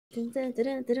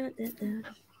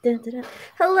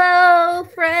Hello,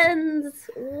 friends.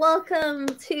 Welcome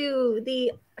to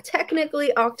the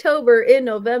technically October in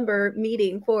November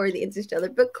meeting for the Interstellar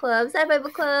Book Club, Sci-Fi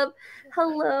Book Club.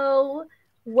 Hello,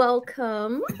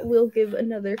 welcome. We'll give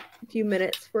another few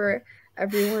minutes for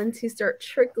everyone to start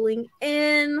trickling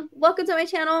in. Welcome to my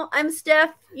channel. I'm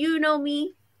Steph. You know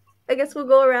me. I guess we'll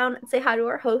go around and say hi to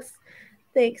our hosts.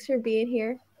 Thanks for being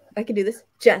here. I can do this.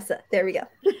 Jessa. There we go.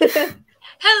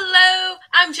 Hello,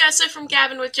 I'm Jessa from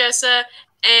Gavin with Jessa,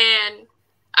 and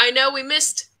I know we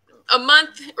missed a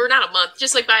month, or not a month,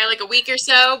 just like by like a week or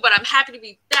so, but I'm happy to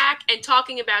be back and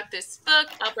talking about this book.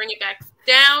 I'll bring it back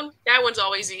down. That one's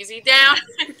always easy. Down.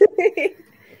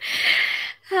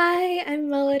 Hi, I'm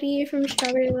Melody from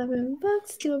Strawberry Lemon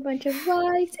Books, do a bunch of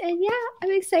vlogs, and yeah,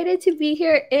 I'm excited to be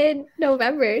here in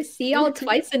November. See y'all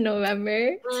twice in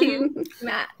November. To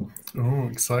Matt. Oh,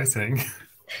 exciting.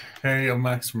 Hey, I'm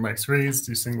Max from Max Reads,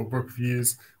 do single book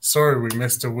reviews. Sorry we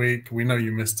missed a week. We know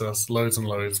you missed us loads and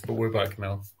loads, but we're back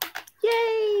now.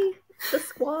 Yay! The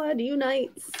squad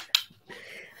unites. Hey,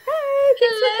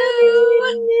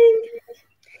 Hello.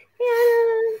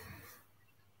 Hannah.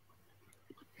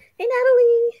 Hey,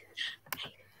 Natalie.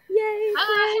 Yay.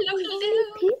 Hello.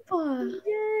 People.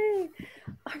 Yay.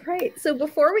 All right. So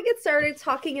before we get started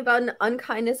talking about An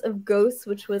Unkindness of Ghosts,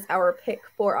 which was our pick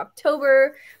for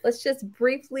October, let's just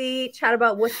briefly chat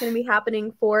about what's going to be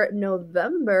happening for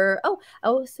November. Oh, I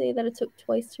will say that it took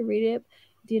twice to read it.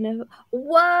 Do you know?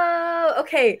 Whoa.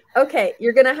 Okay.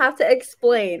 You're going to have to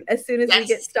explain as soon as we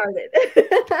get started.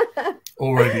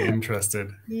 Already interested.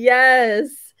 Yes.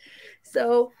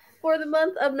 So for the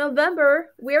month of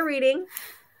November, we're reading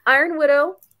Iron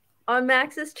Widow on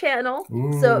Max's channel.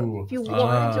 Ooh, so if you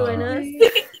want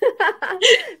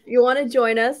to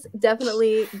join us,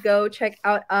 definitely go check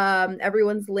out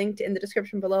everyone's linked in the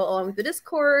description below, along with the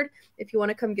Discord. If you want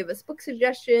to come give us book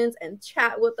suggestions and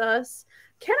chat with us.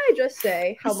 Can I just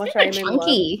say how much I am in love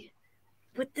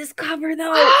with this cover,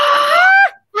 though?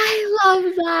 I love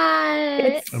that.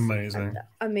 It's amazing.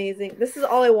 Amazing. This is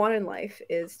all I want in life,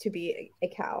 is to be a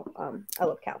cow. I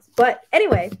love cows. But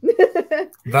anyway.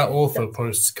 That author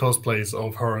posts cosplays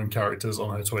of her own characters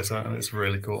on her Twitter, and it's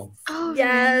really cool. Oh,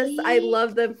 yes, really? I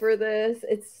love them for this.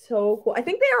 It's so cool. I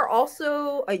think they are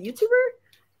also a YouTuber.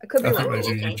 I could be I wrong. think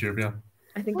they do YouTube, yeah.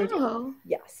 I think they do.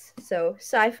 Yes. So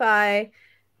sci-fi,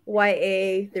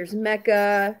 YA, there's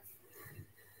mecha.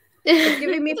 It's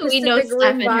giving me Pacific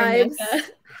Rim vibes.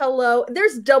 Hello.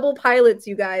 There's double pilots,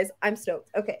 you guys. I'm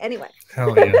stoked. Okay, anyway.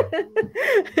 Hell yeah.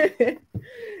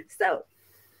 So,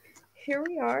 here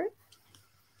we are.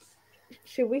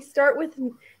 Should we start with...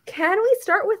 Can we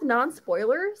start with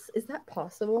non-spoilers? Is that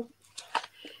possible?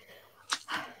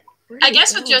 I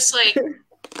guess with just like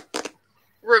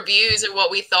reviews and what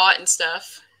we thought and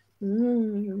stuff.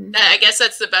 I guess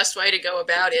that's the best way to go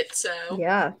about it. So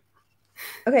yeah.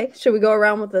 Okay, should we go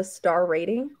around with a star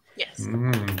rating? Yes. Who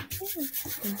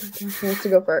wants to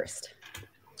go first?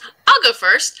 I'll go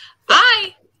first.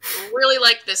 I really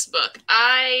liked this book.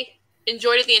 I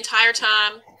enjoyed it the entire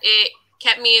time. It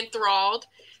kept me enthralled.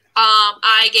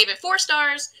 I gave it 4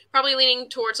 stars, probably leaning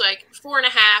towards like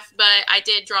 4.5, but I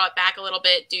did draw it back a little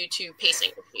bit due to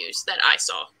pacing issues that I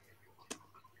saw.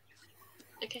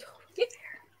 Okay. Yeah.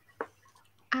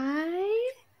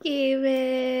 I gave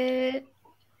it...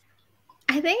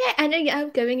 I think I ended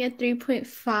up giving it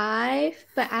 3.5,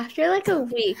 but after like a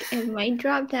week, it might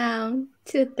drop down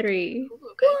to 3.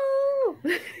 Ooh,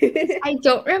 okay. I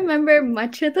don't remember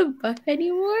much of the book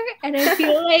anymore, and I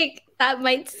feel like that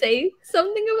might say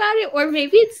something about it, or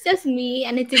maybe it's just me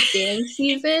and it's exam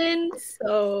season,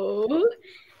 so...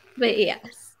 But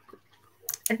yes.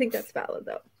 I think that's valid,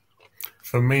 though.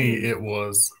 For me,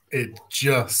 it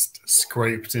just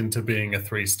scraped into being a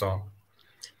 3-star.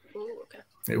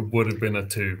 It would have been a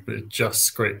 2, but it just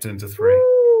scraped into 3.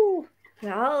 Woo!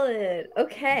 Valid.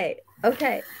 Okay.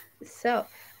 So,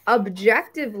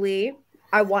 objectively,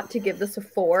 I want to give this a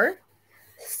 4.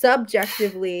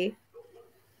 Subjectively,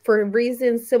 for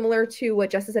reasons similar to what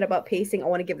Jessa said about pacing, I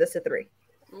want to give this a 3.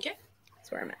 Okay.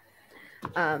 That's where I'm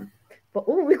at. But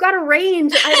we've got a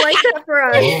range. I like that for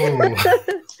us.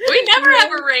 We never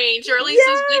have a range, or at least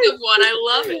as big of one. I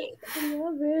love it. I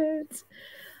love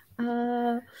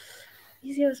it.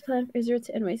 Easy as plan for 0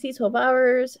 to NYC, 12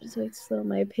 hours. So it's still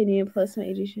my opinion, plus my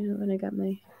education. When I got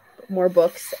my more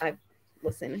books,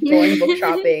 going book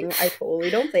shopping. I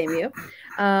totally don't blame you.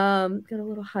 Got a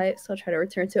little hype, so I'll try to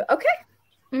return to it.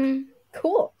 Okay.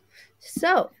 Cool.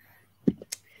 So,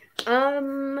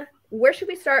 where should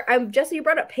we start? Jessa, you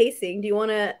brought up pacing. Do you want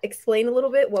to explain a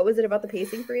little bit? What was it about the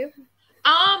pacing for you?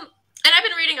 And I've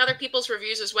been reading other people's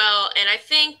reviews as well, and I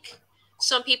think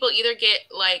some people either get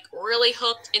like really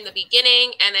hooked in the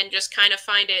beginning and then just kind of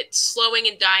find it slowing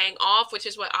and dying off, which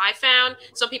is what I found.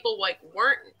 Some people like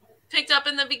weren't picked up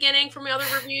in the beginning from the other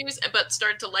reviews, but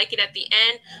started to like it at the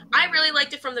end. I really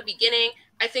liked it from the beginning.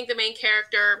 I think the main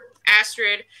character,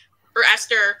 Esther,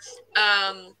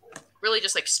 really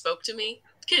just like spoke to me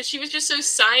because she was just so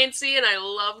sciencey and I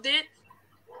loved it.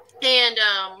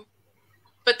 And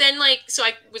but then like, so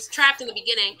I was trapped in the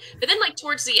beginning, but then like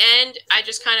towards the end, I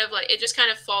just kind of like, it just kind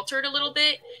of faltered a little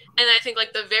bit. And I think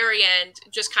like the very end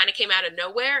just kind of came out of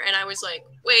nowhere. And I was like,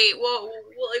 wait, whoa,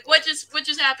 like what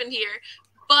just happened here?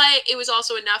 But it was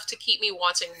also enough to keep me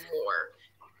wanting more.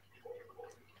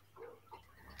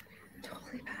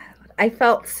 Totally bad. I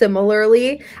felt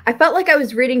similarly. I felt like I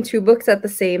was reading two books at the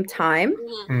same time.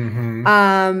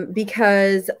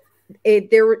 Because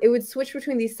it would switch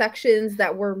between these sections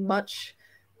that were much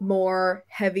more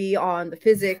heavy on the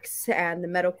physics and the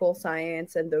medical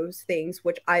science and those things,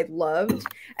 which I loved.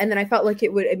 And then I felt like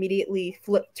it would immediately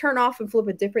turn off and flip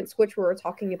a different switch where we're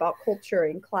talking about culture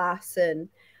and class and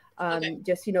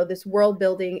just, you know, this world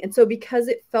building. And so because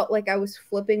it felt like I was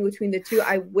flipping between the two,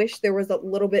 I wish there was a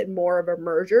little bit more of a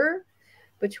merger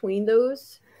between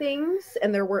those things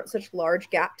and there weren't such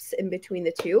large gaps in between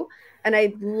the two. And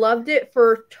I loved it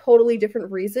for totally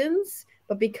different reasons.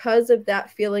 But because of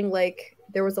that feeling like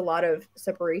there was a lot of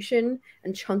separation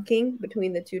and chunking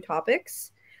between the two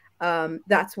topics,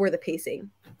 that's where the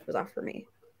pacing was off for me.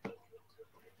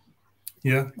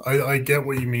 Yeah, I get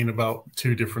what you mean about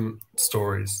two different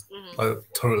stories. I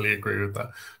totally agree with that.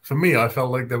 For me, I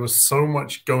felt like there was so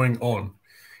much going on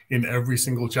in every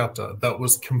single chapter that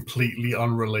was completely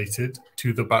unrelated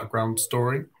to the background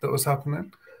story that was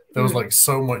happening. There was like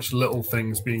so much little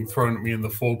things being thrown at me in the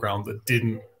foreground that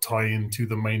didn't tie into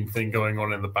the main thing going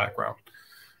on in the background.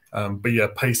 But yeah,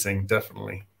 pacing,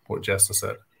 definitely what Jessa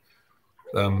said.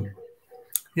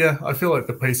 Yeah, I feel like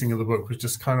the pacing of the book was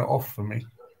just kind of off for me.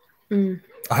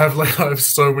 I have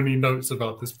so many notes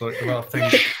about this book, about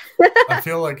things. I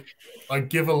feel like I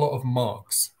give a lot of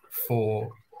marks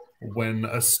for when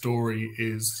a story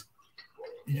is,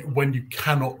 when you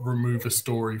cannot remove a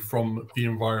story from the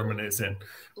environment it's in,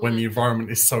 when the environment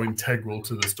is so integral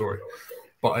to the story.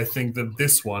 But I think that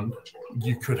this one,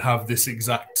 you could have this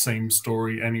exact same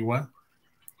story anywhere.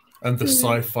 And the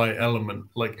sci-fi element,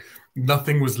 like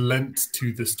nothing was lent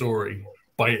to the story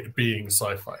by it being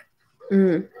sci-fi.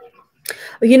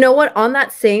 You know what? On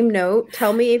that same note,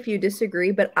 tell me if you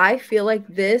disagree, but I feel like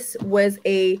this was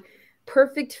a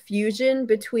perfect fusion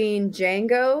between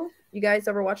Django. You guys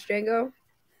ever watch Django?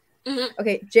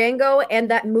 Okay, Django and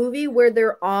that movie where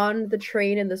they're on the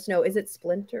train in the snow. Is it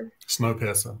Splinter?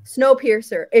 Snowpiercer.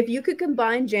 Snowpiercer. If you could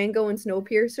combine Django and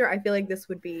Snowpiercer, I feel like this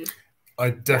would be... I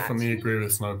definitely agree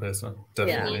with Snowpiercer.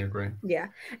 Definitely agree. Yeah.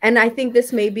 And I think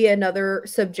this may be another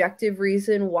subjective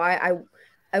reason why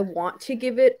I want to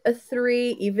give it a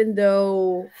 3, even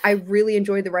though I really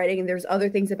enjoyed the writing and there's other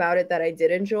things about it that I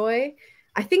did enjoy.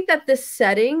 I think that this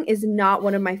setting is not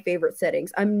one of my favorite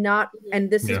settings. I'm not, and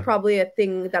this is probably a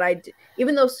thing that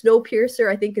even though Snowpiercer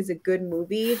I think is a good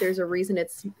movie, there's a reason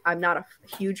I'm not a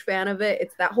huge fan of it.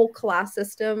 It's that whole class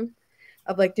system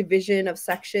of like division of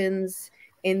sections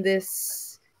in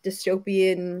this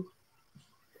dystopian,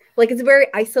 like it's a very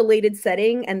isolated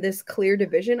setting and this clear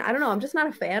division. I don't know. I'm just not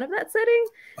a fan of that setting.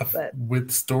 But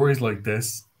with stories like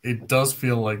this, it does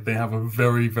feel like they have a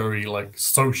very, very like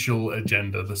social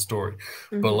agenda, the story,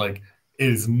 but like it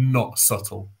is not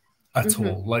subtle at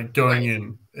all. Like going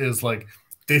in is like,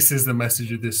 this is the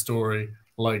message of this story,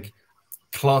 like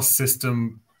class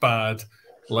system bad,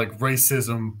 like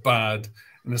racism bad.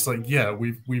 And it's like, yeah,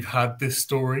 we've had this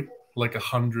story like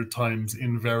 100 times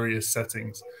in various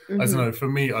settings. I don't know, for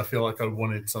me, I feel like I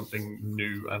wanted something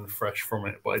new and fresh from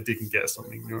it, but I didn't get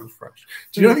something new and fresh.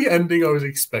 Do you know the ending I was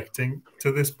expecting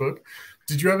to this book?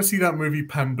 Did you ever see that movie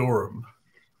Pandorum?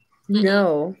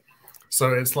 No.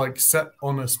 So it's like set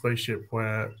on a spaceship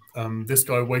where this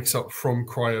guy wakes up from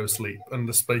cryo sleep and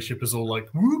the spaceship is all like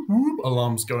whoop, whoop,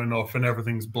 alarms going off and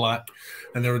everything's black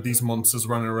and there are these monsters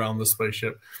running around the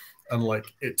spaceship, and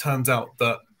like it turns out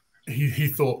that he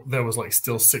thought there was like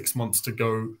still 6 months to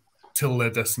go till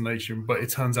their destination, but it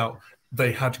turns out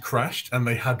they had crashed and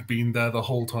they had been there the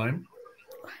whole time.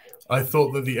 I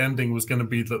thought that the ending was going to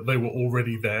be that they were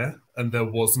already there and there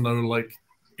was no like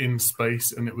in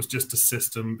space and it was just a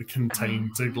system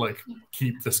contained to like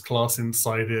keep this class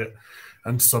inside it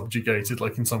and subjugated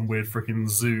like in some weird freaking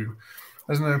zoo.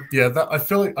 I don't know. Yeah, that I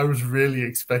feel like I was really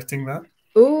expecting that.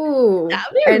 Ooh,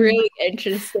 that'd be really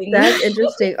interesting. That's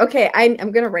interesting. Okay,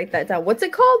 I'm gonna write that down. What's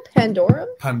it called? Pandorum?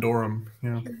 Pandorum,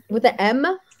 yeah. With an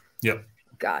M? Yep.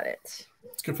 Got it.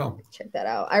 It's a good film. Check that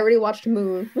out. I already watched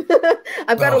Moon.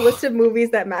 I've got a list of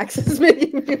movies that Max is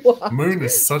making me watch. Moon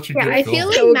is such a good film. I feel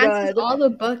like So Max has good. all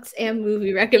the books and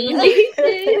movie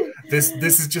recommendations. This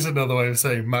is just another way of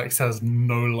saying Max has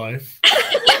no life.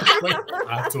 Like,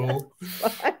 at all.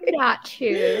 Not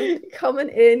true. Coming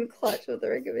in clutch with the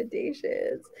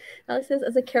recommendations. Alex says,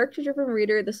 as a character-driven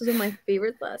reader, this was one of my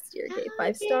favorites last year. Okay,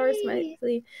 5 stars,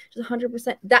 just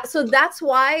 100%. That's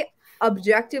why,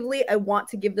 objectively, I want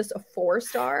to give this a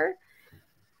 4-star,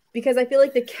 because I feel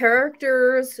like the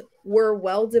characters were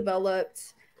well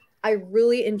developed. I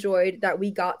really enjoyed that we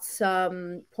got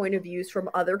some point of views from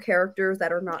other characters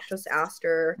that are not just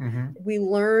Aster. We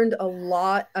learned a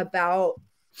lot about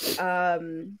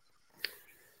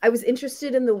I was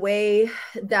interested in the way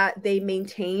that they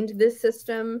maintained this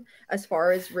system as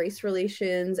far as race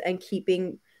relations and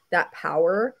keeping that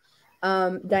power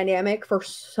dynamic for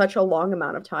such a long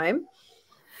amount of time.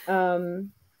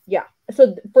 Yeah,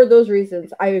 so for those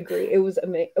reasons, I agree. It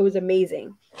was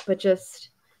amazing, but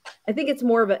just I think it's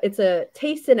more of a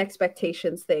taste and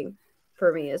expectations thing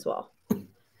for me as well.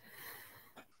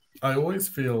 I always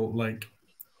feel like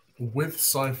with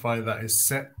sci-fi that is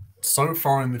set so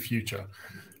far in the future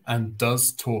and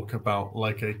does talk about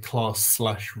like a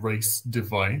class/race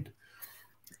divide,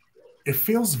 it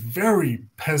feels very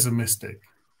pessimistic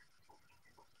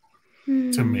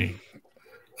to me.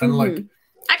 And like,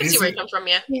 I can see where it comes from,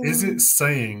 yeah. Is it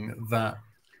saying that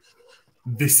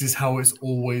this is how it's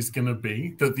always going to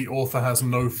be, that the author has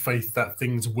no faith that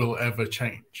things will ever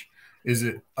change? Is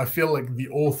it, I feel like the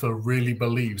author really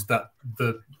believes that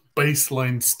the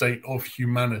baseline state of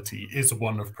humanity is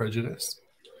one of prejudice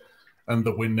and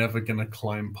that we're never going to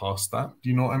climb past that. Do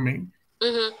you know what I mean?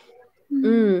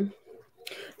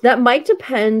 That might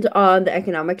depend on the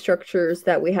economic structures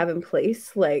that we have in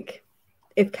place. Like,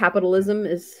 if capitalism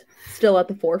is still at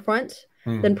the forefront,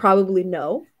 then probably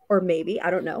no, or maybe,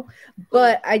 I don't know.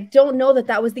 But I don't know that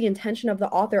that was the intention of the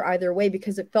author either way,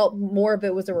 because it felt more of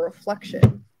it was a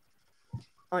reflection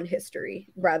on history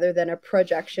rather than a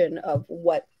projection of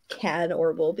what can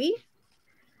or will be.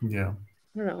 Yeah.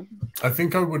 I don't know. I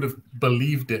think I would have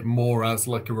believed it more as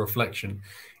like a reflection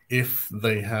if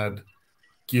they had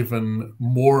given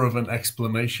more of an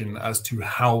explanation as to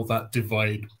how that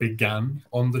divide began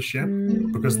on the ship,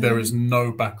 because there is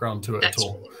no background to it at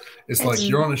all. It's like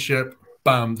you're on a ship,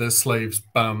 bam, there's slaves,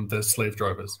 bam, there's slave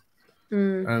drivers.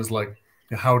 And it's like,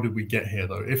 how did we get here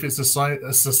though? If it's a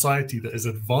society that is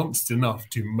advanced enough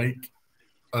to make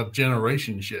a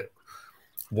generation ship,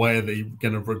 why are they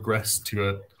going to regress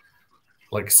to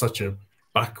such a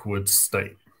backwards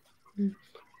state?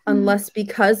 Unless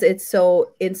because it's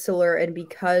so insular and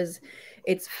because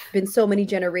it's been so many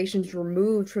generations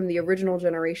removed from the original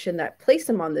generation that placed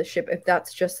them on this ship, if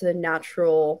that's just a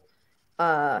natural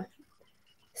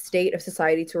state of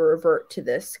society to revert to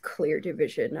this clear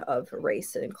division of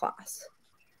race and class.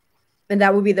 And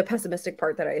that would be the pessimistic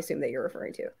part that I assume that you're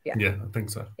referring to. Yeah. Yeah, I think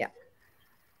so. Yeah.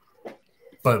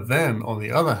 But then, on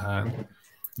the other hand,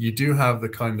 you do have the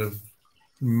kind of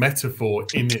metaphor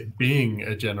in it being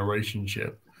a generation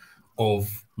ship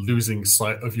of losing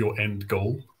sight of your end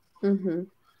goal.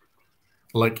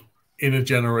 Like, in a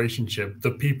generation ship,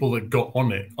 the people that got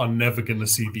on it are never going to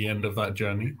see the end of that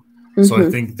journey. So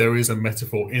I think there is a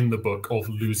metaphor in the book of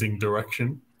losing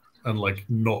direction and like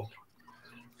not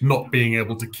being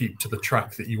able to keep to the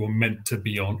track that you were meant to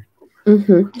be on.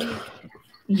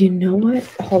 You know what?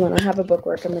 Hold on, I have a book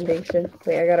recommendation.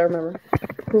 Wait, I gotta remember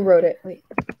who wrote it. Wait,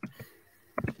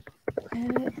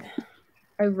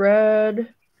 I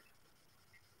read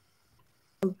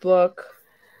a book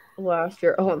last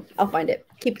year. Oh, I'll find it.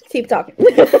 Keep talking.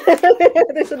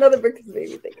 There's another book that's made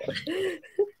me think of.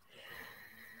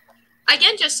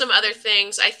 Again, just some other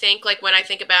things. I think, like, when I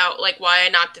think about like why I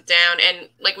knocked it down and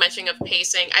like mentioning of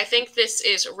pacing, I think this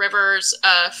is River's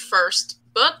first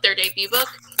book, their debut book.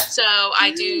 So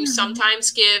I do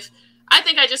sometimes I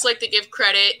think I just like to give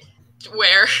credit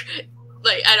where,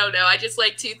 like, I don't know, I just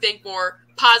like to think more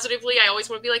positively. I always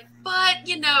want to be like, but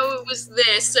you know, it was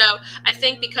this. So I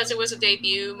think because it was a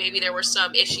debut, maybe there were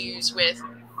some issues with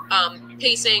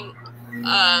pacing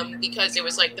because it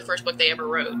was like the first book they ever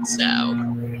wrote. So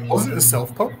was it a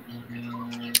self-pub?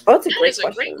 Oh, that's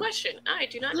a great question. I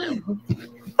do not know.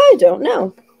 I don't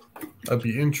know. I'd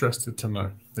be interested to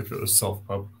know if it was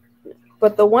self-pub.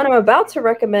 But the one I'm about to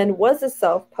recommend was a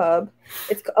self-pub.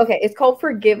 It's called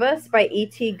Forgive Us by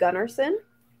E.T. Gunnarsson.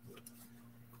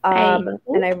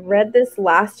 And I read this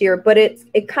last year, but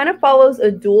it kind of follows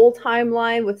a dual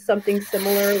timeline with something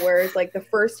similar, where it's like the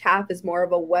first half is more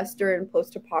of a Western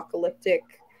post-apocalyptic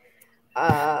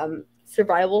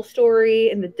survival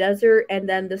story in the desert, and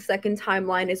then the second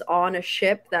timeline is on a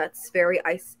ship that's very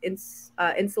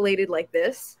insulated like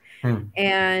this.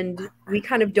 And we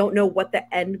kind of don't know what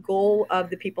the end goal of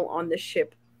the people on the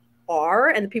ship are,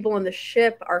 and the people on the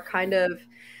ship are kind of,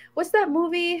 what's that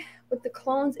movie with the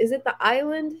clones? Is it The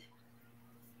Island?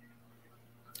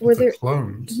 Where they're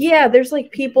clones? Yeah, there's like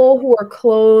people who are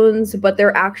clones, but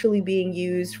they're actually being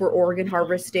used for organ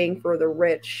harvesting for the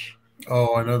rich.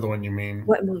 Oh, I know the one you mean.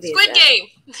 What movie Squid is that? Game.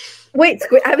 Wait,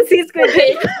 I haven't seen Squid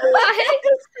Game.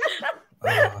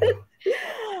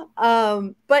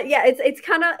 But yeah, it's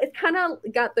kind of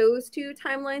got those two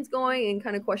timelines going and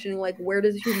kind of questioning like, where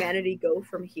does humanity go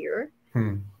from here?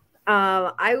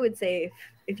 I would say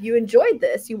if you enjoyed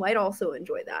this, you might also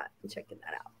enjoy that and checking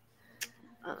that out.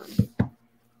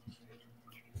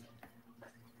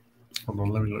 Hold on,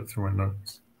 let me look through my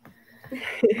notes.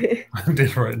 I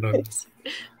did write notes.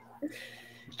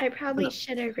 I probably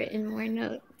should have written more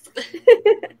notes.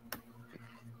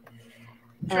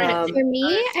 For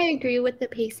me, I agree with the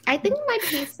pace. I think my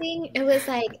pacing, it was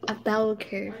like a bell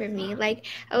curve for me. Like,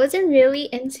 I wasn't really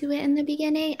into it in the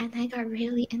beginning, and I got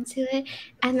really into it.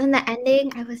 And then the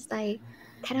ending, I was like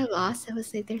kind of lost. I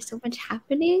was like, there's so much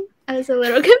happening. I was a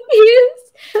little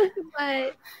confused.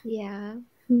 But yeah.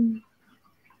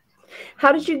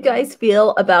 How did you guys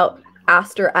feel about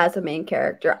Aster as a main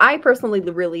character? I personally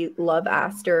really love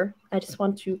Aster. I just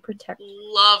want to protect.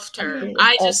 Loved her.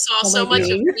 I just saw so much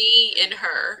of me in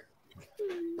her.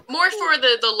 More for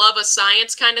the love of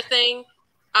science kind of thing.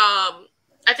 I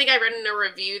think I read in a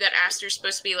review that Aster's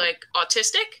supposed to be like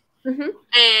autistic,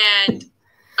 and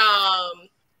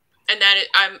that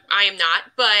I am not,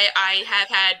 but I have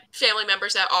had family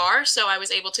members that are, so I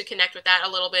was able to connect with that a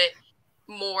little bit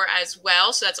more as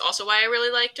well. So that's also why I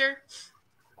really liked her.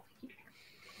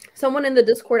 Someone in the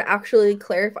Discord actually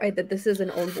clarified that this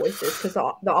isn't own voices because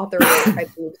the author, I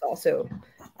believe, is also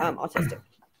autistic.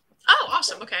 Oh,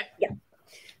 awesome. Okay. Yeah.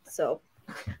 So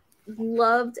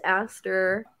loved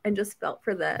Aster and just felt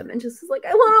for them and just was like,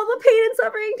 I want all the pain and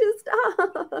suffering to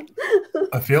stop.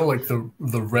 I feel like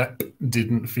the rep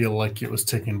didn't feel like it was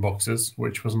ticking boxes,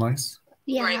 which was nice.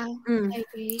 Yeah, right. I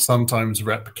agree. Sometimes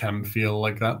rep can feel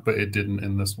like that, but it didn't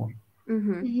in this one.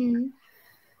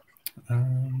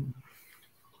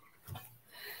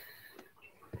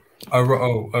 I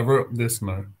wrote this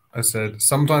note. I said,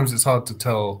 sometimes it's hard to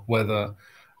tell whether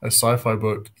a sci-fi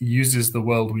book uses the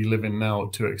world we live in now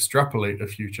to extrapolate a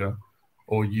future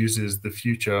or uses the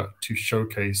future to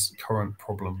showcase current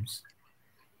problems.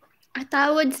 I thought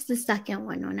it was the second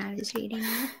one when I was reading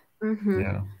it.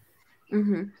 Yeah.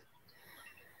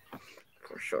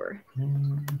 For sure.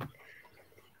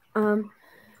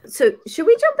 So should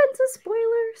we jump into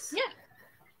spoilers?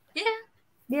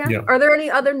 Yeah. Are there any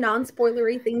other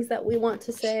non-spoilery things that we want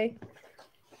to say?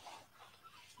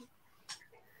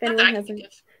 If anyone has any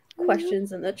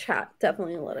questions in the chat,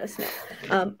 definitely let us know.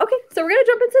 Okay, so we're gonna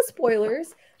jump into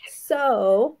spoilers.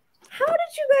 So, how did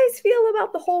you guys feel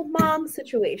about the whole mom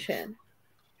situation?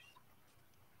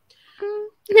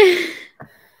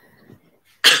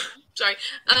 Sorry.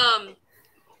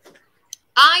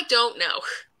 I don't know.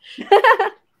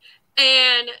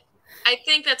 And I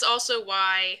think that's also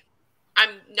why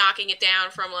I'm knocking it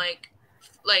down from like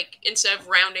instead of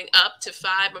rounding up to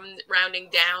 5, I'm rounding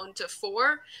down to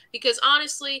 4 because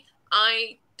honestly,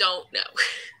 I don't know.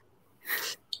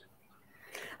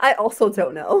 I also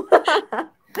don't know.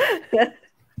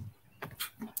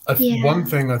 One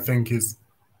thing I think is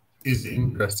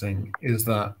interesting is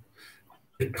that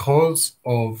because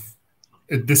of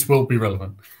this will be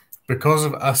relevant because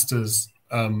of Aster's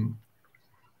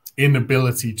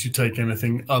inability to take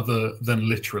anything other than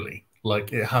literally.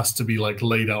 Like it has to be like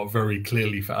laid out very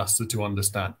clearly for Aster to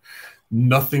understand.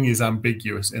 Nothing is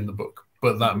ambiguous in the book,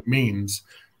 but that means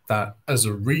that as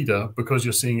a reader, because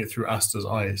you're seeing it through Aster's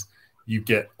eyes, you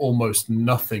get almost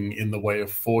nothing in the way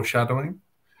of foreshadowing.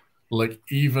 Like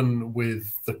even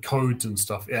with the codes and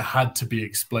stuff, it had to be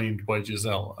explained by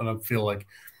Giselle. And I feel like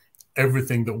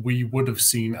everything that we would have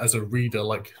seen as a reader,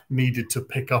 like needed to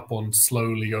pick up on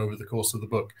slowly over the course of the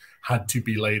book, had to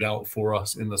be laid out for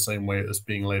us in the same way as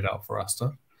being laid out for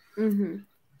Aster.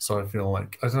 So I feel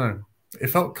like, I don't know, it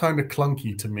felt kind of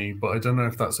clunky to me, but I don't know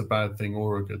if that's a bad thing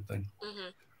or a good thing.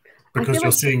 Because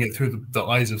you're seeing it through the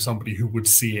eyes of somebody who would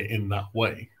see it in that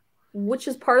way. Which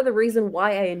is part of the reason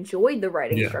why I enjoyed the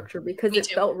writing structure, because it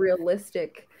felt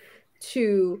realistic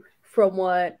from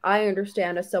what I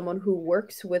understand as someone who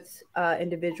works with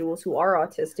individuals who are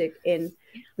autistic, in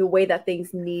the way that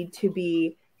things need to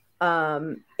be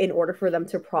in order for them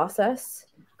to process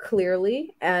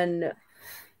clearly. And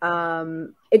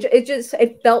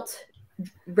it felt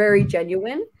very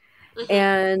genuine.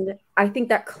 And I think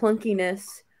that clunkiness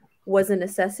was a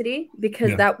necessity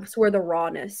because that's where the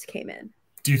rawness came in.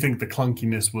 Do you think the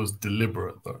clunkiness was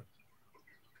deliberate, though?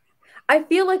 I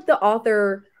feel like the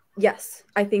author, yes,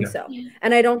 I think so.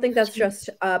 And I don't think that's just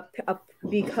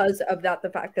because of that, the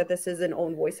fact that this is an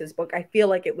own voices book. I feel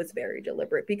like it was very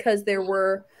deliberate because there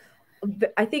were,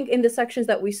 I think in the sections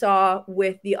that we saw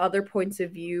with the other points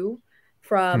of view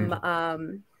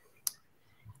from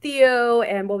Theo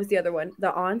and what was the other one?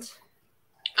 The aunt?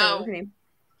 Her name.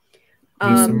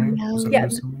 I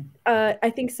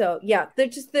think so. Yeah, they're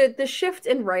just the shift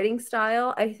in writing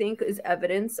style, I think, is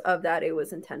evidence of that it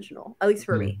was intentional, at least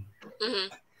for me.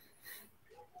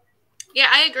 Yeah,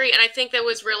 I agree, and I think that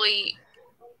was really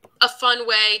a fun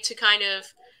way to kind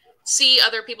of see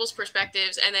other people's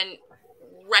perspectives and then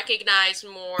recognize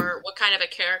more what kind of a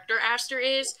character Aster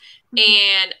is.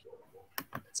 And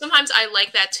sometimes I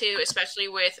like that too, especially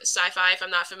with sci-fi. If I'm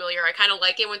not familiar, I kind of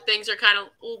like it when things are kind of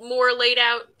more laid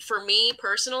out for me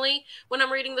personally when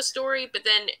I'm reading the story. But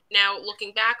then now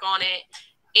looking back on it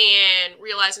and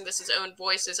realizing this is own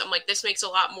voices, I'm like, this makes a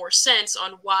lot more sense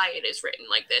on why it is written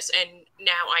like this. And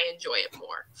now I enjoy it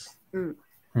more.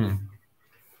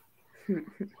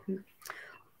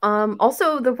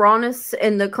 Also the rawness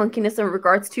and the clunkiness in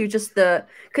regards to just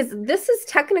because this is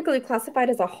technically classified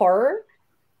as a horror.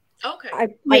 Okay.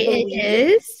 It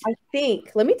is? I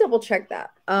think. Let me double check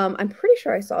that. I'm pretty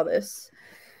sure I saw this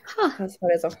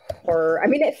classified as a horror. I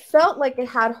mean, it felt like it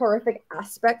had horrific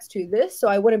aspects to this, so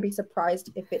I wouldn't be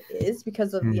surprised if it is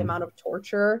because of the amount of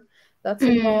torture that's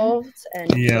involved.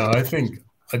 And I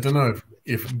don't know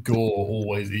if gore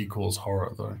always equals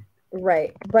horror though.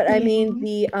 Right. But I mean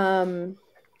the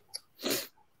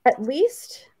at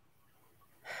least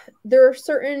there are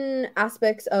certain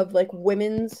aspects of like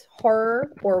women's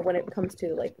horror, or when it comes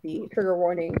to like the trigger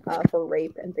warning for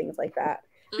rape and things like that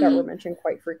that were mentioned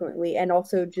quite frequently, and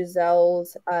also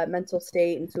Giselle's mental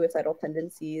state and suicidal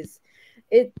tendencies.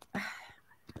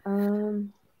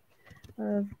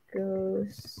 Of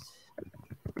Ghost.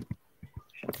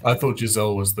 I thought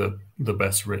Giselle was the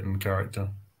best written character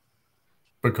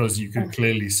because you could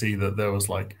clearly see that there was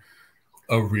like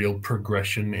a real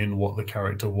progression in what the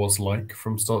character was like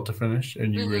from start to finish,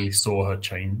 and you really saw her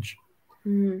change.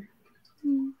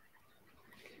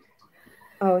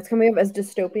 Oh, it's coming up as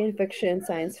dystopian fiction,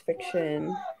 science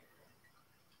fiction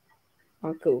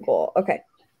on Google. Okay,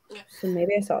 so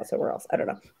maybe I saw it somewhere else. I don't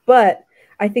know, but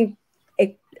I think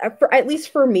at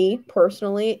least for me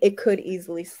personally, it could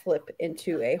easily slip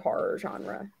into a horror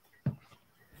genre.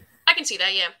 I can see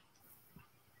that, yeah.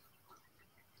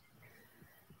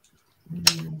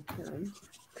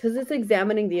 Because it's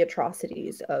examining the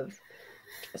atrocities of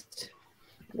just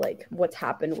like what's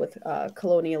happened with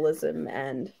colonialism,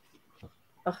 and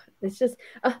it's just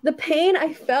the pain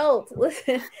I felt,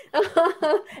 listen,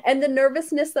 and the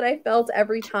nervousness that I felt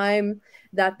every time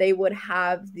that they would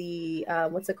have the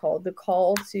what's it called, the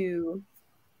call to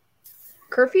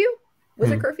curfew.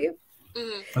 Was it curfew?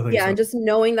 Yeah, so. And just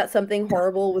knowing that something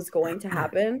horrible was going to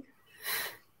happen,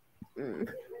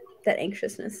 that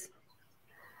anxiousness.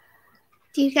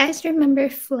 Do you guys remember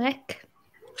Flick?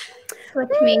 Which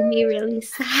made me really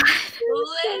sad.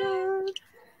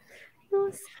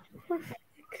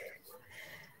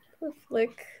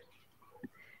 Flick.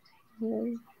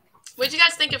 What did you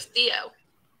guys think of Theo?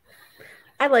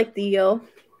 I like Theo.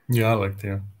 Yeah, I like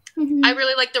Theo. I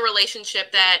really like the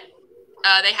relationship that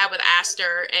they had with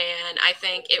Aster, and I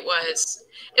think it was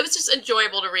just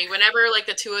enjoyable to read. Whenever like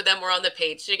the two of them were on the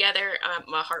page together,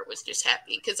 my heart was just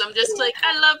happy because I'm just like,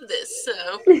 I love this.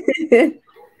 So.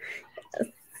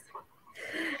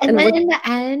 And then in the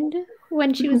end,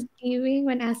 when she was leaving,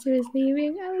 when Aster was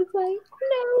leaving, I was like,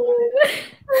 no.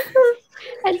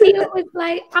 And Theo was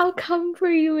like, I'll come for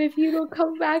you if you don't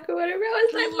come back or whatever. I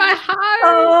was like, my heart.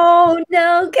 Oh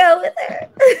no, go with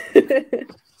her.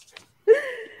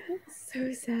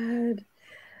 So sad.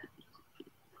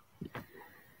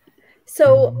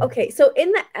 So okay, so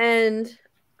in the end,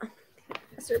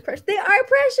 they are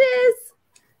precious.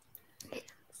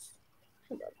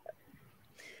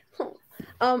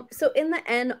 So in the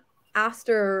end,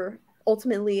 Aster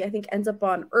ultimately, I think, ends up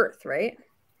on Earth, right?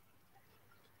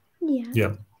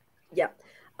 Yeah.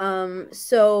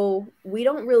 So we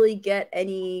don't really get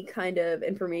any kind of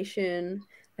information,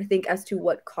 I think, as to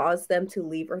what caused them to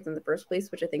leave Earth in the first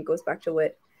place, which I think goes back to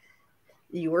what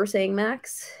you were saying,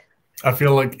 Max. I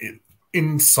feel like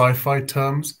in sci-fi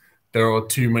terms, there are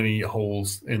too many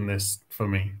holes in this for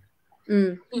me.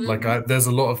 Like there's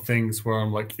a lot of things where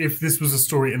I'm like, if this was a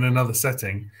story in another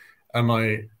setting and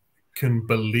I can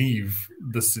believe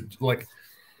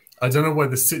I don't know why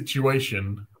the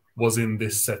situation was in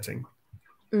this setting.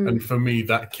 And for me,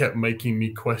 that kept making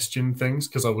me question things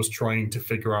because I was trying to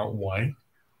figure out why.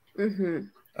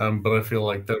 But I feel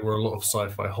like there were a lot of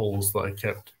sci-fi holes that I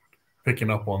kept picking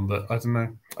up on that, I don't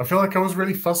know. I feel like I was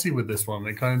really fussy with this one.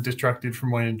 It kind of distracted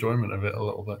from my enjoyment of it a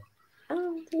little bit.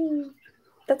 Oh,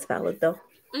 that's valid though.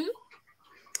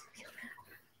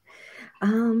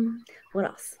 What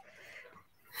else?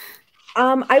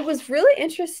 I was really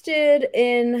interested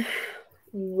in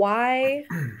why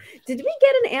did we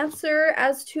get an answer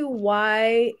as to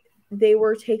why they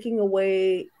were taking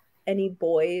away any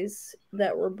boys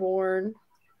that were born?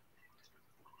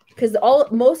 Because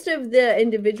most of the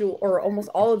individual, or almost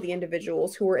all of the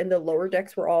individuals who were in the lower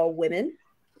decks were all women.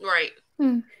 Right.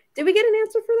 Did we get an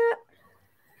answer for that?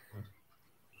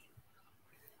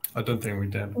 I don't think we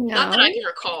did. No. Not that I can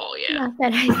recall, yeah. Not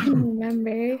that I can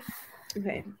remember.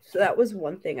 Okay, so that was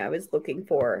one thing I was looking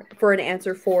for an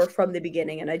answer for from the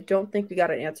beginning, and I don't think we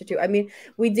got an answer to. I mean,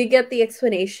 we did get the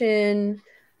explanation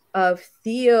of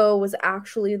Theo was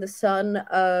actually the son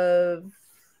of,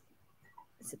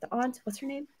 is it the aunt? What's her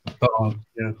name? The aunt,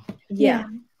 yeah. Yeah.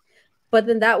 But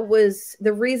then that was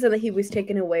the reason that he was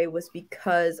taken away was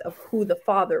because of who the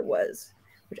father was,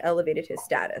 which elevated his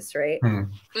status, right?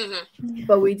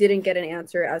 But we didn't get an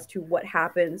answer as to what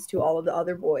happens to all of the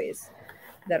other boys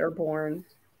that are born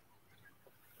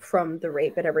from the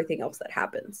rape and everything else that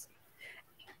happens.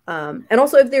 And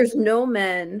also, if there's no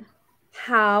men,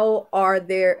 how are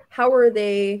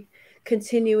they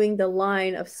continuing the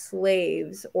line of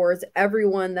slaves? Or is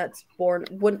everyone that's born,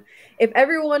 if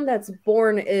everyone that's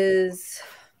born is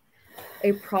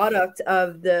a product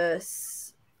of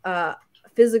this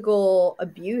physical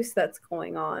abuse that's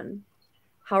going on,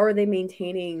 how are they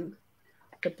maintaining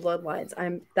the bloodlines?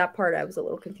 That part I was a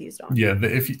little confused on. Yeah,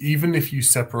 even if you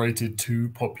separated two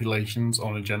populations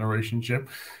on a generation ship,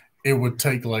 it would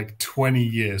take like 20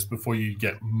 years before you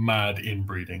get mad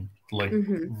inbreeding, like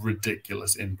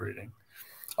ridiculous inbreeding.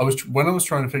 When I was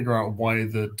trying to figure out why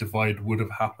the divide would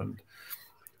have happened,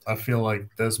 I feel like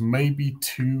there's maybe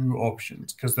two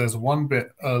options, because there's one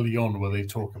bit early on where they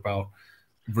talk about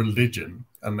religion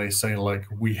and they say like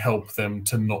we help them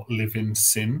to not live in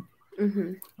sin.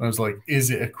 And I was like, is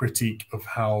it a critique of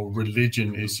how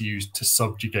religion is used to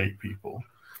subjugate people?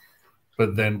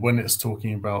 But then when it's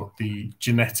talking about the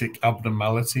genetic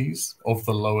abnormalities of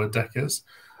the lower deckers,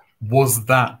 was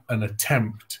that an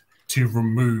attempt to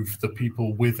remove the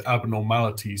people with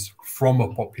abnormalities from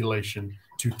a population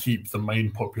to keep the main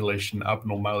population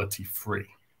abnormality free?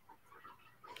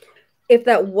 If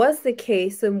that was the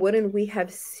case, then wouldn't we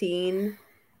have seen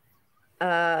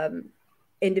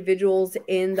individuals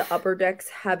in the upper decks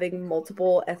having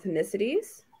multiple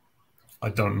ethnicities? I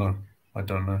don't know. I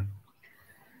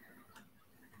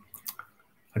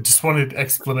just wanted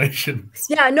explanation.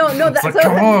 Yeah, no, that's like,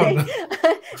 come on.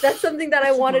 That's something that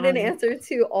I wanted an answer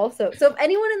to also. So if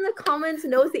anyone in the comments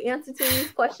knows the answer to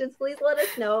these questions, please let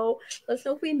us know. Let us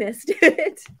know if we missed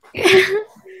it.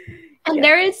 And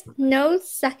there is no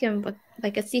second book,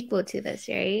 like a sequel to this,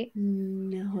 right?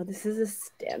 No, this is a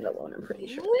standalone, I'm pretty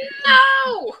sure.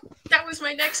 No! That was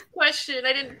my next question.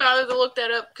 I didn't bother to look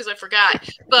that up because I forgot.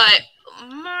 But,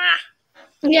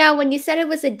 yeah, when you said it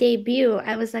was a debut,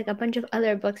 I was like, a bunch of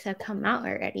other books have come out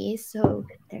already, so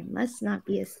there must not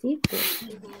be a sequel.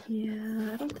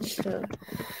 Yeah, I don't think so.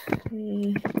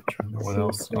 What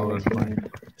else?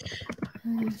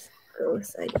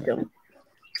 I don't.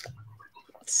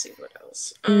 let's see what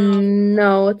else.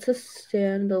 No, it's a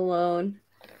standalone.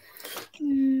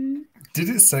 Did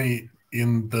it say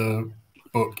in the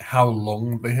book how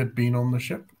long they had been on the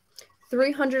ship?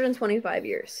 325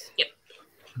 years. Yep.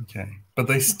 Okay. But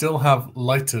they still have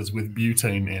lighters with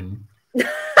butane in.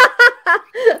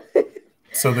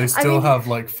 So they still have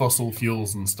like fossil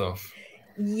fuels and stuff.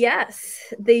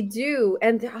 Yes, they do.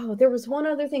 And there was one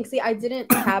other thing. See, I didn't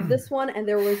have this one, and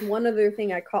there was one other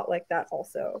thing I caught like that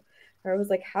also. I was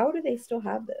like, how do they still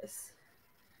have this?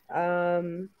 I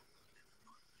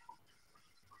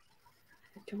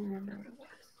don't remember what it was.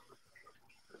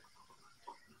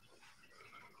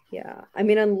 Yeah, I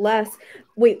mean, unless...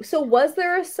 Wait, so was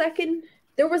there a second...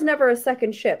 There was never a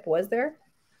second ship, was there?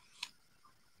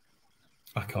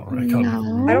 I can't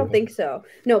remember. I don't think so.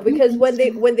 No, because when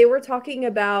they were talking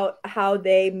about how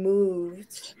they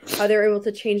moved, how they were able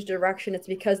to change direction, it's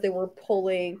because they were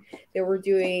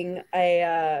doing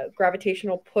a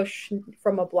gravitational push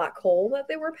from a black hole that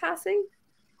they were passing.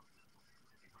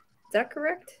 Is that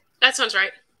correct? That sounds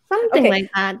right. Something like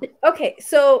that. Okay,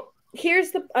 so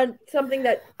here's the something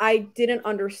that I didn't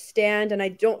understand, and I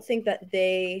don't think that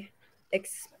they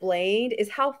explained, is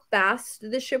how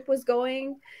fast the ship was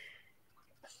going.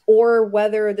 or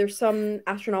whether there's some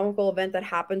astronomical event that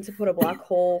happened to put a black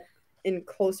hole in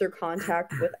closer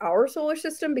contact with our solar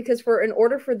system, because in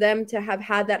order for them to have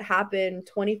had that happen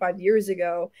 25 years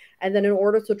ago, and then in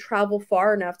order to travel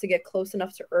far enough to get close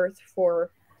enough to Earth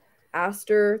for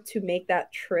Aster to make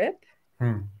that trip, they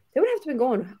would have to be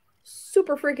going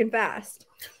super freaking fast.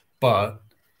 But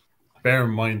bear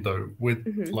in mind though, with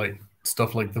like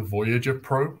stuff like the Voyager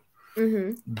probe,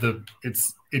 the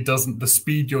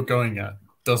speed you're going at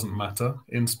doesn't matter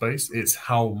in space. It's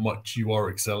how much you are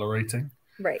accelerating.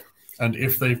 Right. And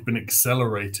if they've been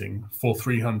accelerating for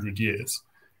 300 years,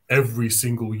 every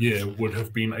single year would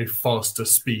have been a faster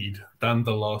speed than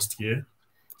the last year.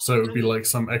 So it would be like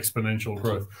some exponential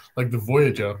growth. Like the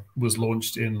Voyager was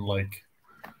launched in like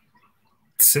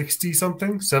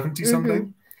 60-something,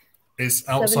 70-something. It's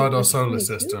outside our solar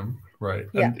system, right?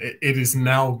 Yeah. And it is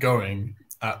now going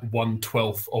at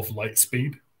 1/12 of light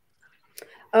speed.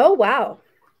 Oh, wow.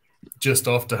 Just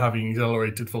after having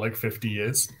accelerated for like 50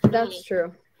 years. That's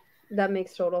true. That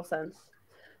makes total sense.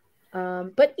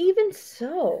 But even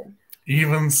so.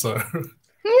 Even so,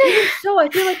 I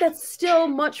feel like that's still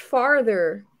much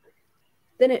farther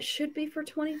than it should be for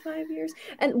 25 years.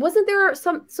 And wasn't there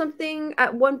something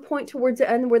at one point towards the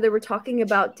end where they were talking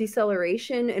about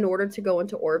deceleration in order to go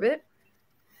into orbit?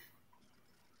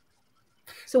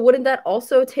 So wouldn't that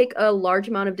also take a large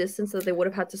amount of distance that they would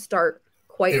have had to start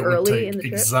quite early in the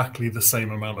trip? Exactly the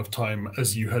same amount of time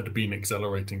as you had been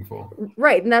accelerating for.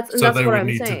 Right, and that's what I'm saying. So they would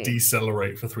need to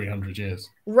decelerate for 300 years.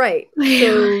 Right.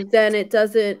 So then it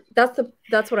doesn't.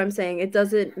 That's what I'm saying. It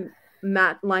doesn't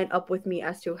line up with me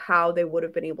as to how they would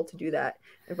have been able to do that,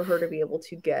 and for her to be able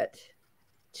to get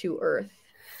to Earth.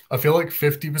 I feel like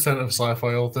 50% of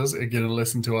sci-fi authors are going to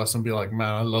listen to us and be like,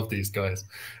 man, I love these guys.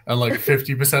 And like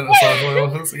 50% of sci-fi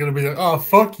authors are going to be like, oh,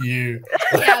 fuck you.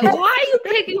 Yeah, why are you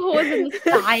picking holes in the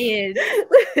science?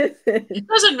 It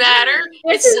doesn't matter.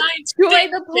 It's science. Enjoy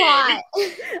the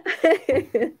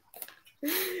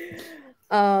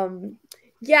plot.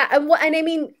 Yeah, and I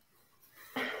mean,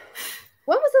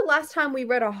 when was the last time we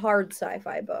read a hard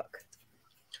sci-fi book?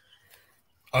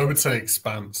 I would say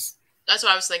Expanse. That's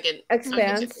what I was thinking.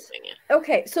 Expanse.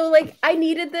 Okay, so like I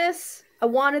needed this. I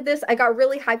wanted this. I got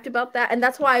really hyped about that. And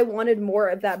that's why I wanted more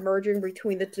of that merging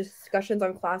between the discussions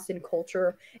on class and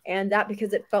culture and that,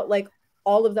 because it felt like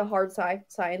all of the hard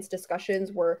science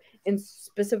discussions were in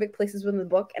specific places within the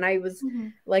book. And I was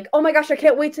like, oh my gosh, I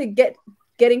can't wait to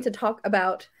getting to talk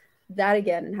about that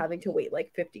again and having to wait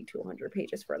like 50 to 100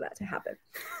 pages for that to happen.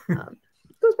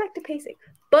 Goes back to pacing.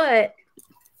 But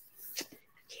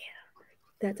yeah,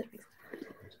 that's amazing.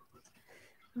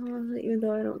 Even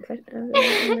though I don't catch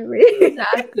it.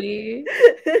 Exactly.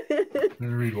 Let me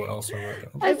read what else I wrote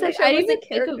down. I didn't even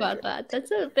think about that.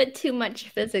 That's a bit too much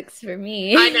physics for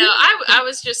me. I know. I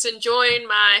was just enjoying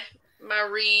my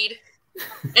read.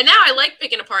 And now I like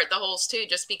picking apart the holes too,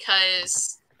 just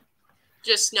because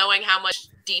just knowing how much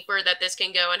deeper that this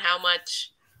can go and how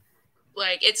much,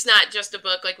 like, it's not just a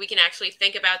book. Like, we can actually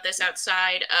think about this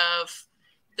outside of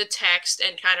the text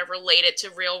and kind of relate it to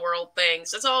real world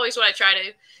things. That's always what I try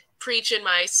to preach in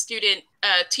my student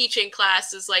teaching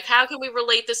class, is like, how can we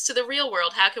relate this to the real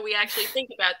world? How can we actually think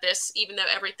about this, even though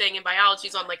everything in biology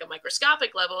is on like a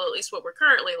microscopic level, at least what we're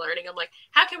currently learning? I'm like,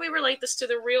 how can we relate this to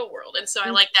the real world? And so I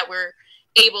like that we're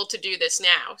able to do this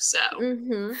now. So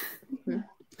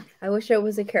I wish I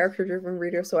was a character driven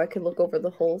reader so I could look over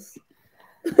the holes.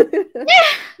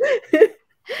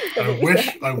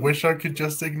 I wish I could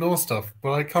just ignore stuff,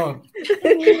 but I can't.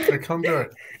 I can't do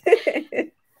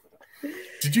it.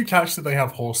 Did you catch that they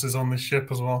have horses on this ship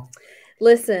as well?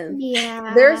 Listen,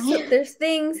 yeah, there's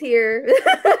things here.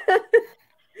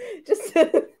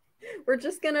 We're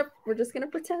just gonna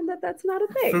pretend that that's not a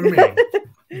thing. For me,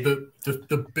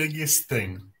 the biggest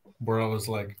thing where I was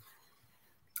like,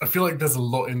 I feel like there's a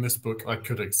lot in this book I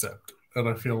could accept, and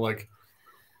I feel like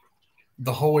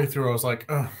the whole way through I was like,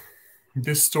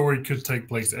 this story could take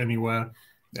place anywhere.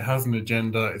 It has an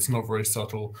agenda. It's not very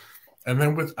subtle. And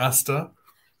then with Aster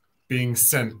being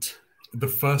sent, the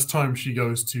first time she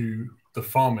goes to the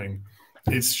farming,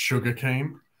 it's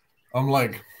sugarcane. I'm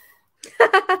like,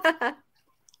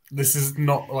 this is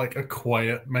not like a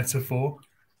quiet metaphor.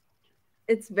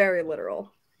 It's very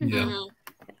literal. Yeah.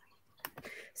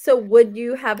 So would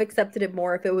you have accepted it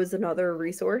more if it was another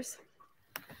resource?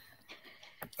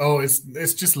 Oh, it's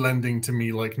just lending to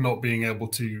me, like, not being able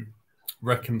to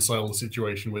reconcile the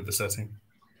situation with the setting.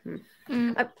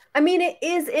 I mean,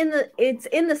 it's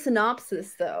in the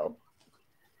synopsis though.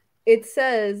 It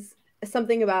says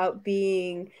something about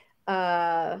being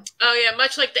oh yeah,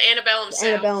 much like the Antebellum South.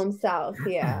 Antebellum South,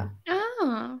 yeah.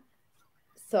 Oh.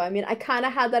 So I mean, I kind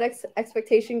of had that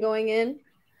expectation going in,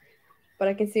 but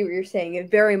I can see what you're saying.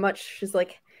 It very much is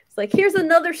like it's like here's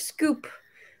another scoop.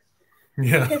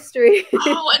 Yeah. History.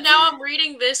 Oh, and now I'm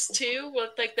reading this too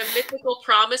with like the mythical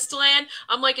promised land.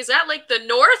 I'm like, is that like the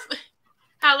north?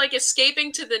 How like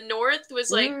escaping to the north was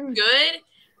like good,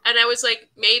 and I was like,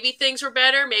 maybe things were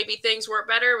better, maybe things weren't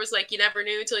better. It was like you never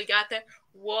knew until you got there.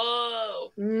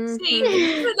 Whoa! See,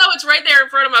 even though it's right there in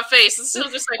front of my face, it's still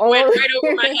just like went right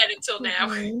over my head until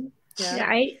now. Yeah,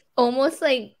 I almost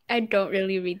like I don't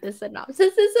really read the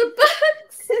synopsis of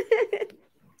books.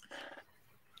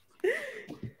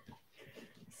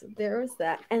 So there was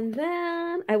that, and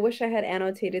then I wish I had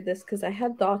annotated this because I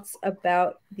had thoughts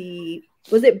about the.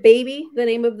 Was it Baby, the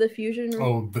name of the fusion the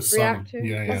reactor? sun.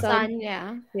 Yeah, The sun,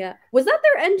 yeah. Yeah. Was that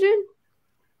their engine?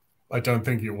 I don't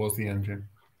think it was the engine.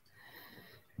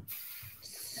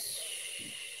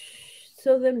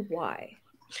 So then why?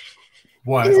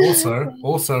 Why?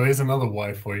 Also, here's another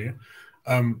why for you.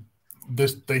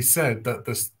 They said that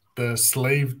the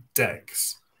slave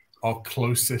decks are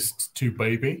closest to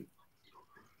Baby.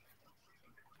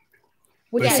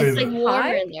 Yeah, it's like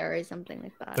warmer in there or something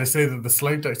like that. They say that the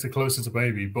slave decks are closer to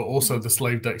Baby, but also the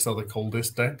slave decks are the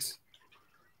coldest decks.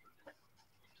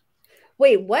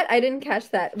 Wait, what? I didn't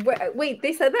catch that. Wait,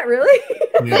 they said that really?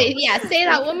 Yeah. Wait, yeah, say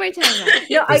that one more time.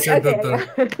 No, they said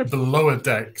that the lower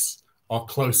decks are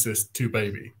closest to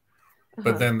Baby,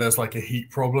 but then there's like a heat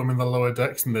problem in the lower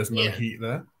decks, and there's no heat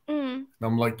there. And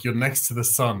I'm like, you're next to the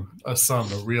sun, a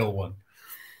real one.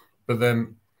 But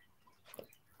then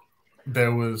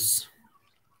there was.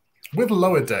 With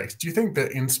lower decks, do you think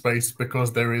that in space,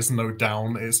 because there is no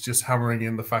down, it's just hammering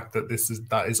in the fact that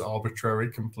that is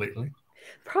arbitrary completely?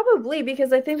 Probably,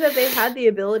 because I think that they had the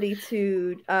ability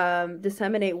to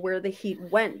disseminate where the heat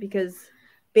went, because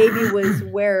Baby was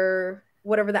where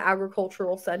whatever the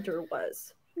agricultural center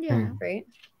was. Yeah. Right?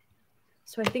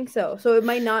 So I think so. So it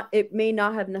may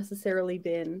not have necessarily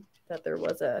been that there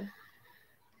was a.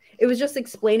 It was just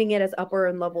explaining it as upper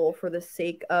and level for the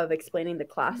sake of explaining the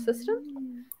class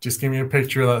system. Just give me a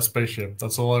picture of that spaceship.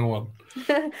 That's all I want.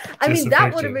 I mean,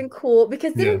 that would have been cool,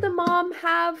 because didn't the mom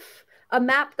have a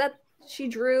map that she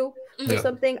drew or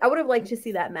something? I would have liked to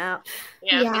see that map.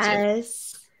 Yeah,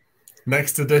 yes.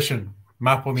 Next edition.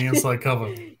 Map on the inside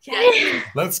cover. Yes.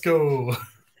 Let's go.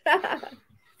 That'd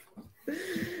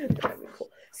be cool.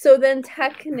 So then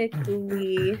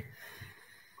technically,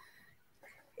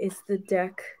 is the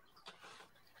deck...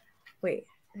 Wait,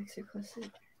 next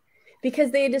question.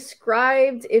 Because they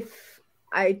described, if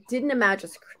I did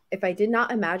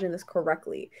not imagine this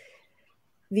correctly,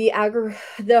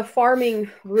 the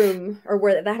farming room, or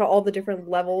where that had all the different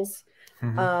levels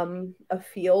of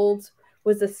fields,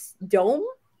 was this dome.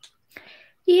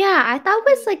 Yeah, I thought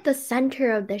it was like the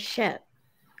center of the ship,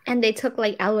 and they took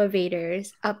like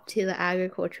elevators up to the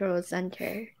agricultural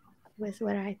center. Was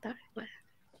what I thought it was.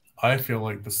 I feel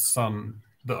like the sun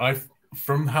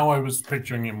from how I was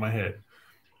picturing it in my head,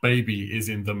 Baby is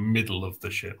in the middle of the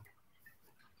ship.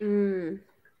 And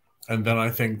then I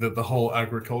think that the whole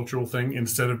agricultural thing,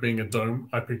 instead of being a dome,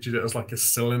 I pictured it as like a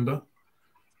cylinder.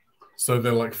 So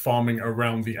they're like farming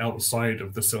around the outside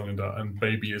of the cylinder, and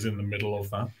Baby is in the middle of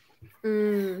that.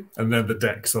 And then the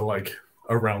decks are like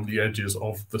around the edges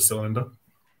of the cylinder.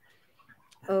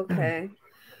 Okay.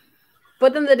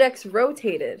 But then the decks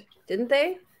rotated, didn't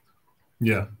they?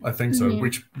 Yeah, I think so.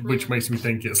 Which makes me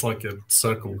think it's like a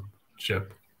circle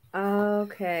ship.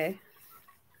 Okay.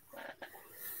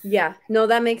 Yeah, no,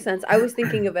 that makes sense. I was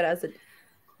thinking of it as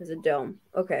a dome.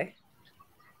 Okay.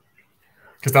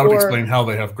 Because that would explain how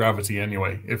they have gravity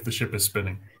anyway, if the ship is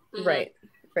spinning. Right.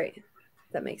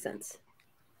 That makes sense.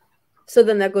 So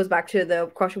then that goes back to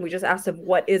the question we just asked of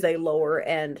what is a lower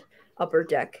and upper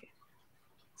deck,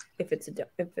 if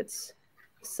it's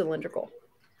cylindrical.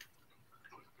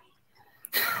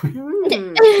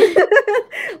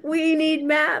 We need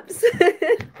maps.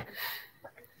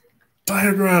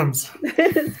 Diagrams.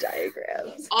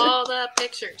 Diagrams. All the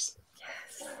pictures.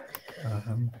 Yes.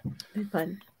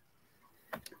 Fun.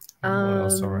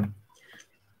 Sorry.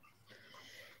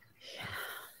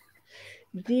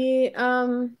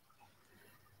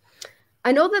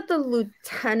 I know that the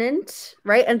lieutenant,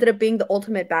 right, ended up being the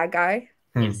ultimate bad guy.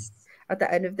 Yes. At the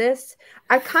end of this,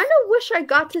 I kind of wish I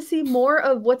got to see more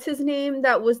of what's his name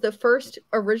that was the first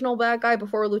original bad guy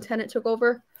before Lieutenant took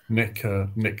over. Nick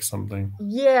something.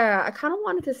 Yeah, I kind of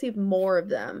wanted to see more of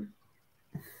them.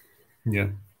 Yeah.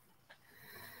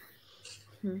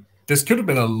 This could have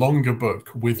been a longer book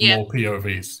with more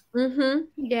POVs.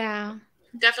 Yeah.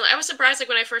 Definitely. I was surprised, like,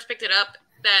 when I first picked it up,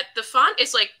 that the font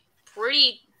is, like,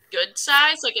 pretty good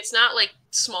size. Like, it's not like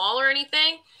small or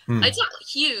anything. Hmm. It's not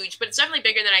huge, but it's definitely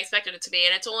bigger than I expected it to be.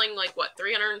 And it's only like, what,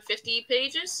 350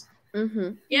 pages?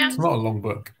 Mm-hmm. Yeah. It's not a long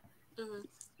book. Mm-hmm.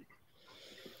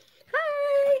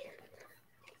 Hi.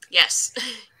 Yes.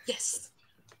 Yes.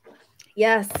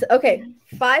 Yes. Okay.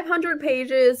 500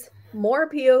 pages, more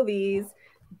POVs,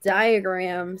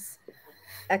 diagrams,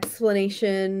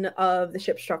 explanation of the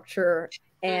ship structure,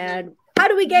 and how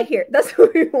do we get here? That's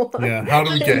what we want. Yeah, how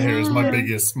do we get here is my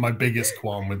Yeah. biggest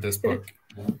qualm with this book.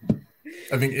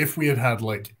 I think if we had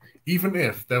like, even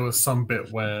if there was some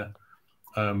bit where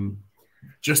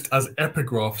just as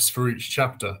epigraphs for each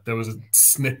chapter, there was a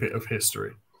snippet of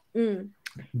history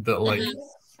that like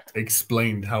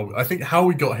explained how, I think how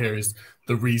we got here is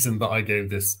the reason that I gave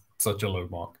this such a low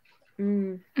mark.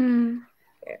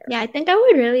 Yeah, I think I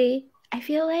would really. I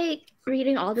feel like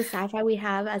reading all the sci-fi we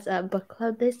have as a book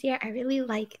club this year, I really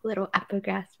like little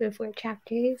epigraphs before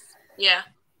chapters. Yeah.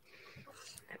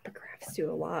 Epigraphs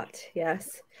do a lot,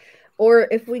 yes. Or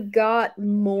if we got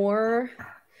more,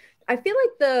 I feel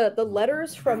like the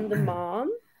letters from the mom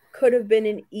could have been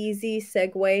an easy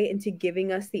segue into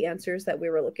giving us the answers that we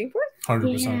were looking for.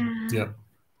 100%. Yeah.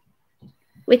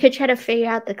 We could try to figure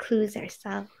out the clues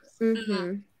ourselves.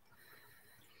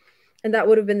 And that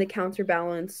would have been the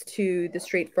counterbalance to the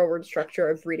straightforward structure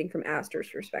of reading from Aster's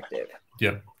perspective.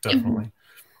 Yeah, definitely.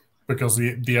 Because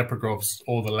the epigraphs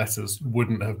or the letters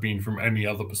wouldn't have been from any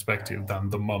other perspective than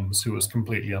the mum's, who was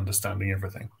completely understanding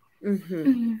everything.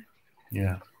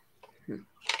 Yeah.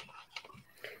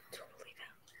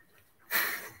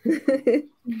 Totally.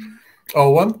 Oh,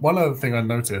 one other thing I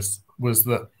noticed was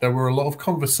that there were a lot of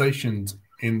conversations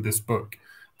in this book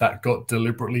that got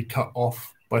deliberately cut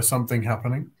off by something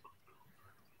happening.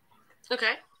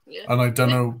 Okay. Yeah. And I don't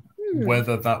know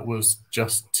whether that was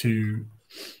just to...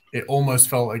 It almost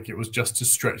felt like it was just to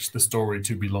stretch the story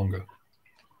to be longer.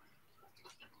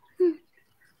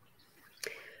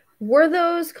 Were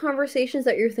those conversations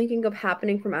that you're thinking of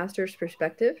happening from Aster's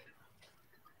perspective?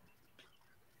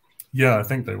 Yeah, I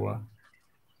think they were.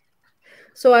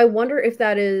 So I wonder if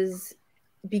that is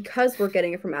because we're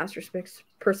getting it from Aster's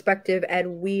perspective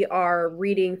and we are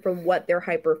reading from what they're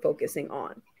hyper-focusing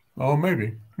on. Oh,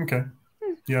 maybe. Okay.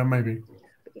 Yeah, maybe.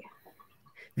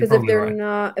 Because if they're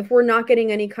not, if we're not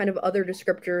getting any kind of other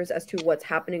descriptors as to what's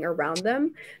happening around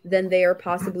them, then they are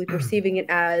possibly perceiving it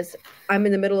as I'm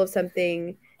in the middle of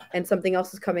something and something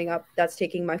else is coming up that's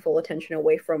taking my full attention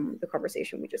away from the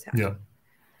conversation we just had. Yeah.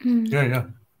 Yeah.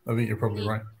 I think you're probably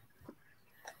right.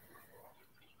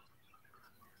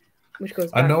 Which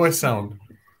goes back I know I sound...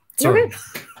 Sorry. Okay.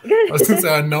 I was going to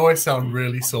say, I know I sound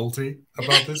really salty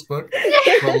about this book,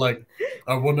 but like,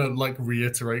 I want to like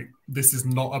reiterate, this is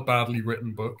not a badly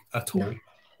written book at all.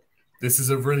 This is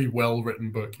a really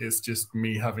well-written book. It's just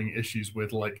me having issues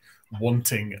with like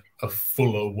wanting a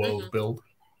fuller world build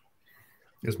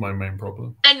is my main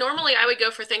problem. And normally I would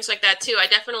go for things like that too. I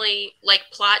definitely like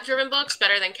plot-driven books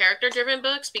better than character-driven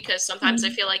books because sometimes I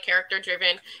feel like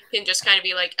character-driven can just kind of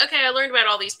be like, okay, I learned about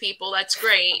all these people. That's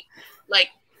great. Like,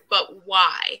 but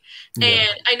why? Yeah.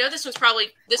 And I know this one's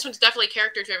definitely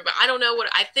character-driven, but I don't know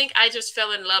I think I just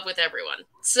fell in love with everyone.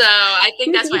 So I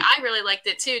think that's why I really liked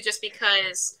it too, just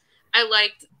because I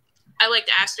liked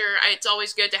Aster. It's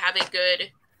always good to have a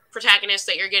good protagonist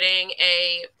that you're getting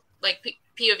a like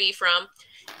POV from.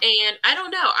 And I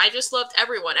don't know, I just loved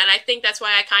everyone. And I think that's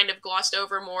why I kind of glossed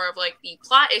over more of like the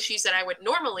plot issues that I would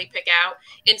normally pick out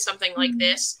in something like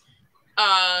this.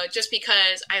 Just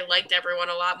because I liked everyone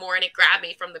a lot more and it grabbed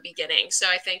me from the beginning. So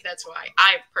I think that's why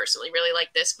I personally really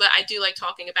like this. But I do like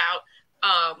talking about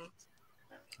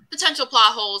potential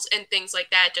plot holes and things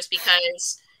like that just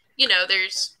because, you know,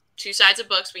 there's two sides of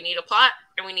books. We need a plot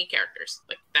and we need characters.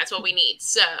 Like, that's what we need.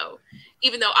 So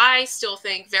even though I still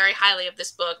think very highly of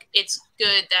this book, it's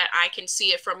good that I can see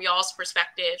it from y'all's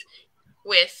perspective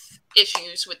with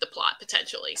issues with the plot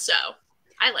potentially. So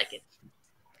I like it.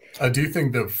 I do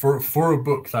think that for a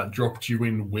book that dropped you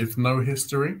in with no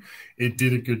history, it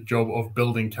did a good job of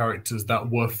building characters that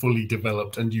were fully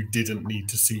developed and you didn't need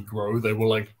to see grow. They were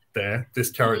like, there, this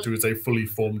character is a fully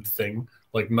formed thing.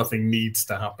 Like, nothing needs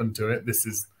to happen to it. This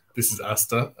is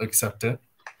Aster, accept it.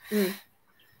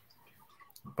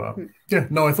 But yeah,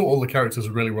 no, I thought all the characters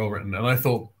were really well written. And I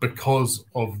thought because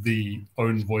of the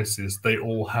own voices, they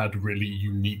all had really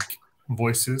unique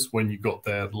voices when you got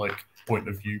their like point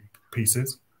of view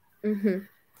pieces.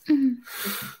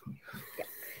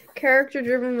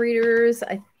 Character-driven readers,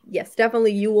 yes,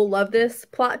 definitely you will love this.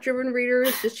 Plot-driven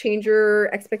readers, just change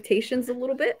your expectations a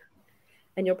little bit.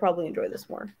 and you'll probably enjoy this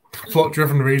more.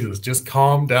 Plot-driven readers, just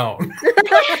calm down.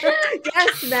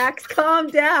 Yes, Max, calm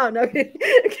down.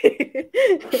 Okay.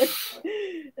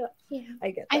 Yeah.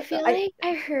 I get that. I feel like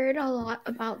I heard a lot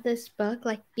about this book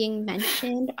like being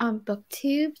mentioned on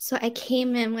BookTube, so I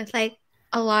came in with like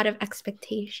a lot of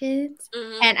expectations,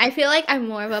 and I feel like I'm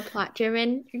more of a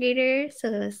plot-driven reader, so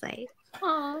it was like,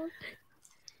 oh,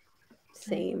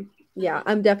 same. Yeah,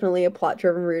 I'm definitely a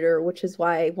plot-driven reader, which is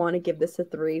why I want to give this a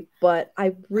 3. But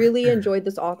I really enjoyed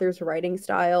this author's writing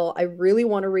style. I really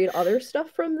want to read other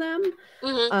stuff from them.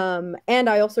 And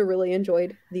I also really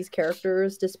enjoyed these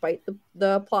characters despite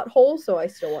the plot hole, so I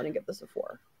still want to give this a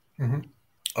 4.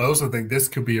 I also think this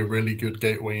could be a really good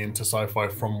gateway into sci-fi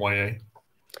from YA.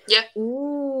 Yeah.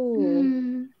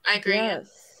 Ooh. I agree.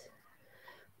 Yes.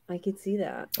 I could see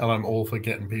that. And I'm all for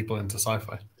getting people into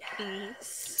sci-fi.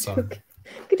 Yes. So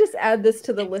I could just add this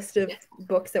to the list of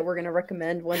books that we're going to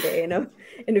recommend one day in a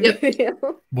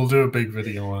video. We'll do a big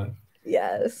video on it.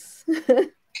 Yes. I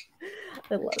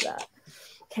love that.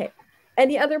 Okay.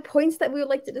 Any other points that we would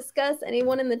like to discuss?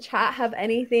 Anyone in the chat have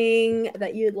anything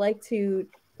that you'd like to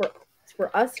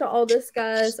for us to all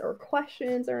discuss, or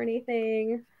questions or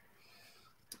anything?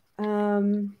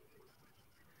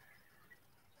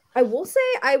 I will say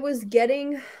I was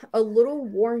getting a little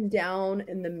worn down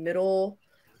in the middle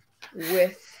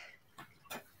with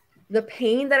the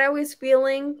pain that I was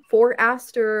feeling for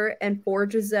Aster and for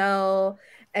Giselle,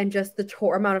 and just the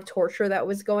amount of torture that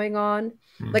was going on.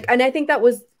 Like, and I think that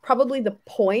was probably the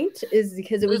point, is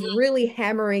because it was really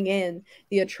hammering in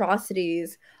the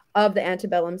atrocities of the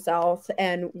antebellum South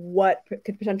and what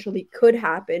could potentially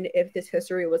happen if this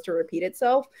history was to repeat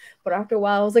itself. But after a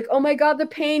while, I was like, oh my God, the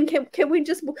pain. Can we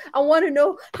just, I want to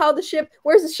know how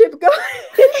where's the ship going?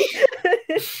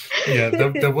 Yeah,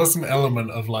 there was an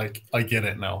element of like, I get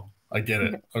it now. I get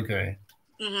it. Okay.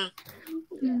 I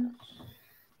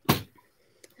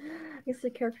guess the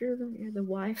character, the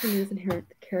why for me is inherent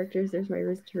characters. There's my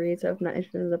reason to read, so if not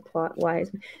interested in the plot, why?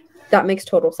 That makes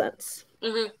total sense.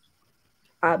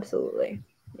 Absolutely.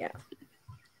 Yeah.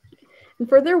 And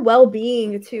for their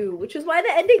well-being too, which is why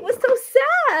the ending was so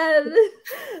sad.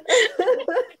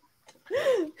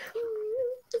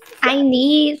 I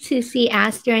need to see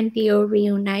Aster and Theo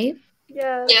reunite.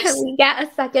 Yeah. Can we get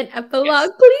a second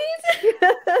epilogue, please?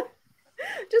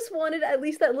 Just wanted at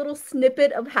least that little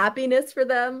snippet of happiness for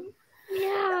them.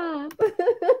 Yeah.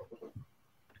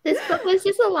 This book was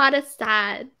just a lot of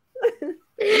sad.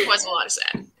 It was a lot of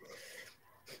sad.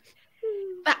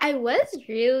 But I was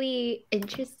really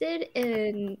interested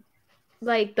in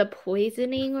like the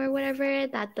poisoning or whatever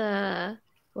that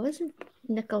what was it,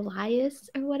 Nicolaius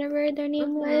or whatever their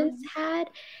name was had,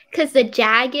 because the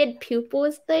jagged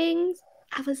pupils things,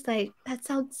 I was like, that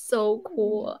sounds so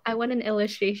cool. I want an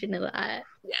illustration of that.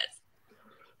 Yes.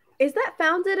 Is that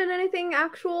founded in anything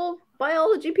actual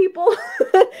biology, people?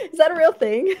 Is that a real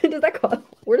thing?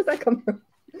 Where does that come from?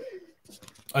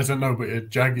 I don't know, but a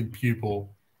jagged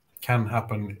pupil can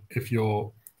happen if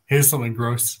here's something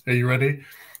gross. Are you ready?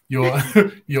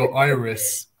 Your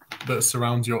iris that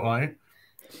surrounds your eye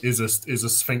is a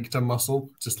sphincter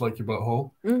muscle, just like your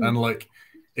butthole, and like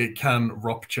it can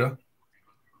rupture.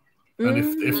 And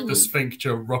if the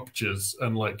sphincter ruptures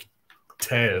and like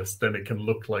tears, then it can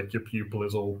look like your pupil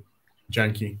is all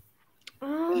janky.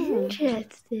 Oh,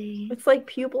 interesting. It's like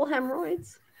pupil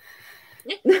hemorrhoids.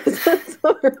 Yeah. That's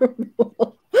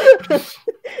horrible.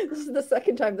 This is the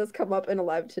second time that's come up in a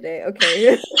live today.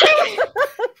 Okay.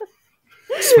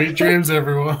 Sweet dreams,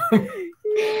 everyone.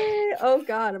 Yay. Oh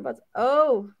God, I'm about to.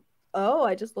 Oh,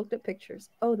 I just looked at pictures.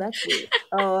 Oh, that's weird.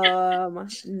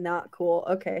 Not cool.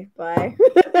 Okay, bye.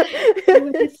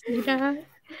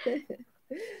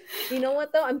 You know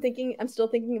what though? I'm still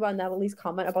thinking about Natalie's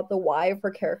comment about the why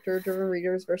for character-driven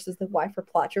readers versus the why for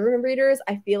plot-driven readers.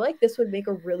 I feel like this would make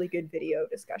a really good video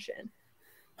discussion.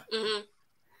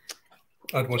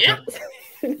 I'd watch it.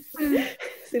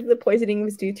 See, the poisoning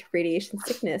was due to radiation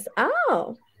sickness.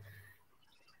 Oh.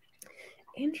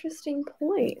 Interesting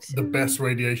point. The best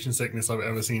radiation sickness I've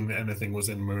ever seen in anything was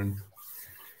in Moon.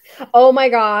 Oh my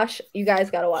gosh. You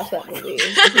guys gotta watch that movie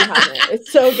if you haven't.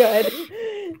 It's so good.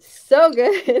 So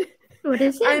good. What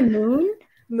is it? Moon?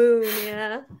 Moon,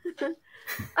 yeah.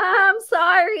 I'm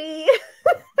sorry.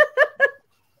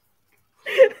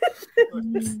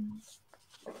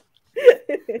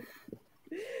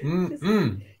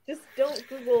 Just don't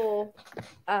Google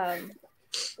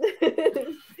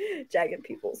jagged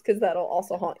pupils, because that'll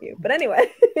also haunt you. But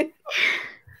anyway. Yeah.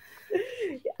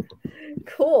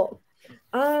 Cool.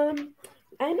 Anything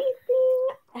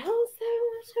else that I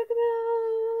want to talk about?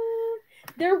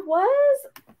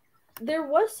 There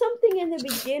was something in the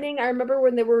beginning. I remember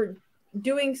when they were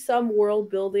doing some world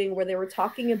building where they were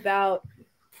talking about,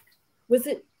 was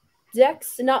it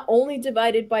decks not only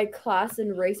divided by class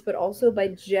and race, but also by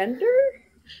gender?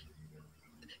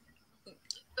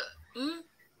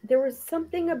 There was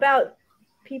something about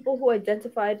people who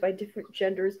identified by different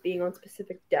genders being on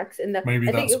specific decks, and that maybe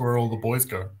that's where all the boys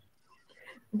go.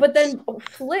 But then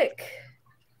Flick.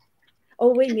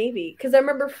 Oh wait, maybe because I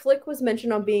remember Flick was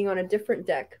mentioned on being on a different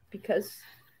deck because.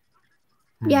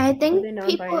 Yeah, I think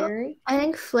non-binary? I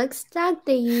think Flick's deck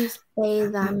they use they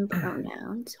them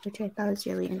pronouns, which I thought was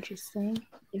really interesting.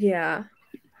 Yeah.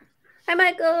 Hi,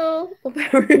 Michael.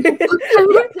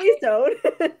 Please don't.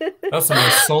 That's the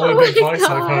most solid advice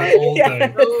I've heard all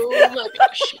day. Oh my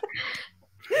gosh.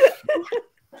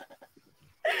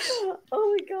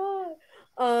 Oh my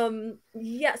god.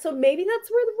 Yeah, so maybe that's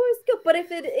where the boys go. But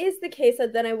if it is the case,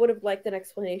 then I would have liked an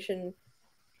explanation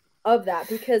of that,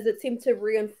 because it seemed to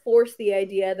reinforce the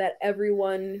idea that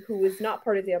everyone who was not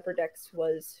part of the upper decks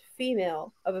was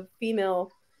female, of a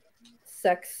female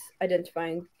sex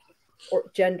identifying or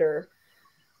gender,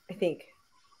 I think.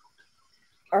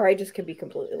 Or I just could be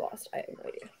completely lost. I have no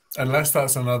idea. Unless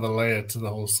that's another layer to the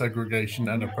whole segregation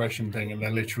and oppression thing, and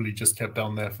they're literally just kept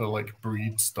down there for like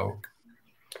breed stock.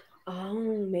 Oh,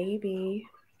 maybe.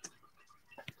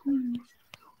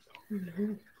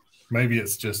 Mm-hmm. Maybe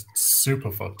it's just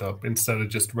super fucked up instead of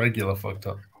just regular fucked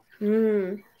up.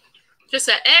 Just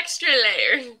an extra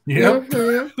layer. Yep.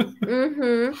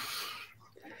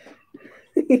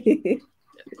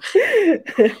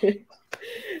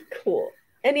 Cool.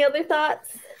 Any other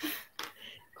thoughts?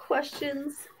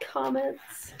 Questions?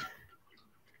 Comments?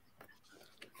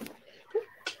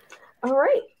 All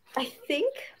right. I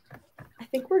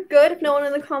think we're good. If no one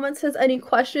in the comments has any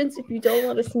questions, if you don't,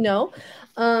 let us know.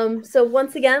 So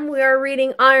once again, we are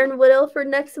reading Iron Widow for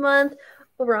next month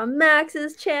over on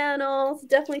Max's channel. So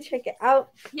definitely check it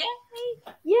out. Yay!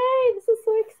 Yay! This is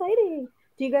so exciting.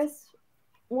 Do you guys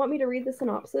want me to read the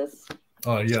synopsis?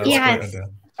 Oh, yeah. That's Yes. a great idea.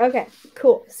 Okay,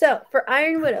 cool. So for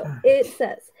Iron Widow, it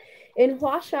says, in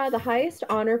Huasha, the highest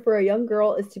honor for a young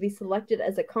girl is to be selected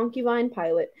as a concubine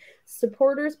pilot.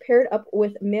 Supporters paired up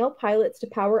with male pilots to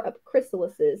power up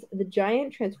chrysalises, the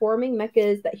giant transforming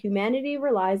mechas that humanity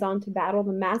relies on to battle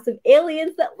the massive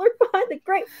aliens that lurk behind the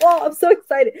Great Wall. I'm so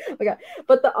excited. Oh my god.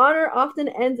 But the honor often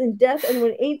ends in death, and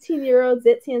when 18-year-old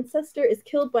Zetian's sister is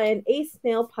killed by an ace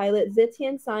male pilot,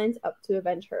 Zetian signs up to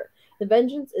avenge her. The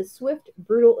vengeance is swift,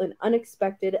 brutal, and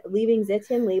unexpected, leaving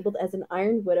Zetian labeled as an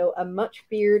Iron Widow, a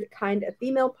much-feared kind of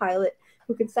female pilot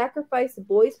who can sacrifice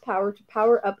boys' power to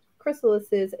power up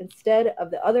chrysalises instead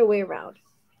of the other way around.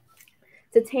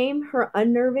 To tame her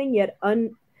unnerving yet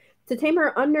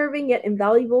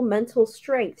invaluable mental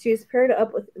strength, she is paired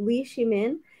up with Li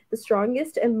Shimin, the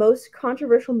strongest and most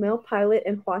controversial male pilot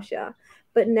in Huaxia.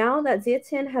 But now that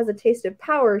Zetian has a taste of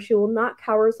power, she will not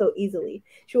cower so easily.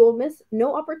 She will miss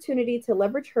no opportunity to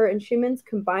leverage her and Shimon's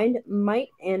combined might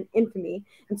and infamy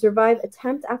and survive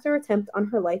attempt after attempt on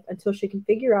her life until she can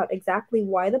figure out exactly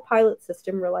why the pilot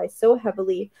system relies so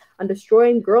heavily on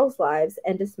destroying girls' lives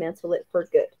and dismantle it for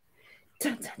good.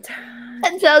 Dun, dun, dun.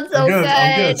 That sounds so good.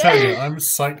 I'm gonna tell you, I'm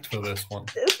psyched for this one.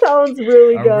 It sounds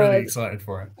really good. I'm really excited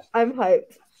for it. I'm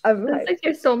hyped. It's like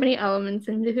there's so many elements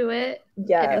into it.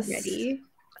 Yes. I'm ready.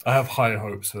 I have high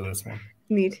hopes for this one.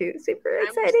 Me too. Super I'm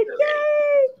excited. so ready.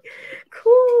 Yay!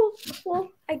 Cool. Well,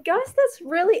 I guess that's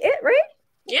really it, right?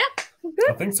 Yeah.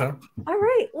 Good. I think so. All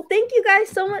right. Well, thank you guys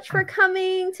so much for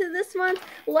coming to this month's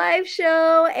live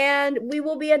show. And we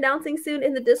will be announcing soon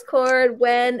in the Discord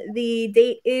when the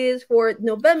date is for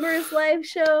November's live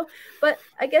show. But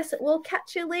I guess we'll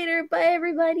catch you later. Bye,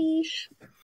 everybody.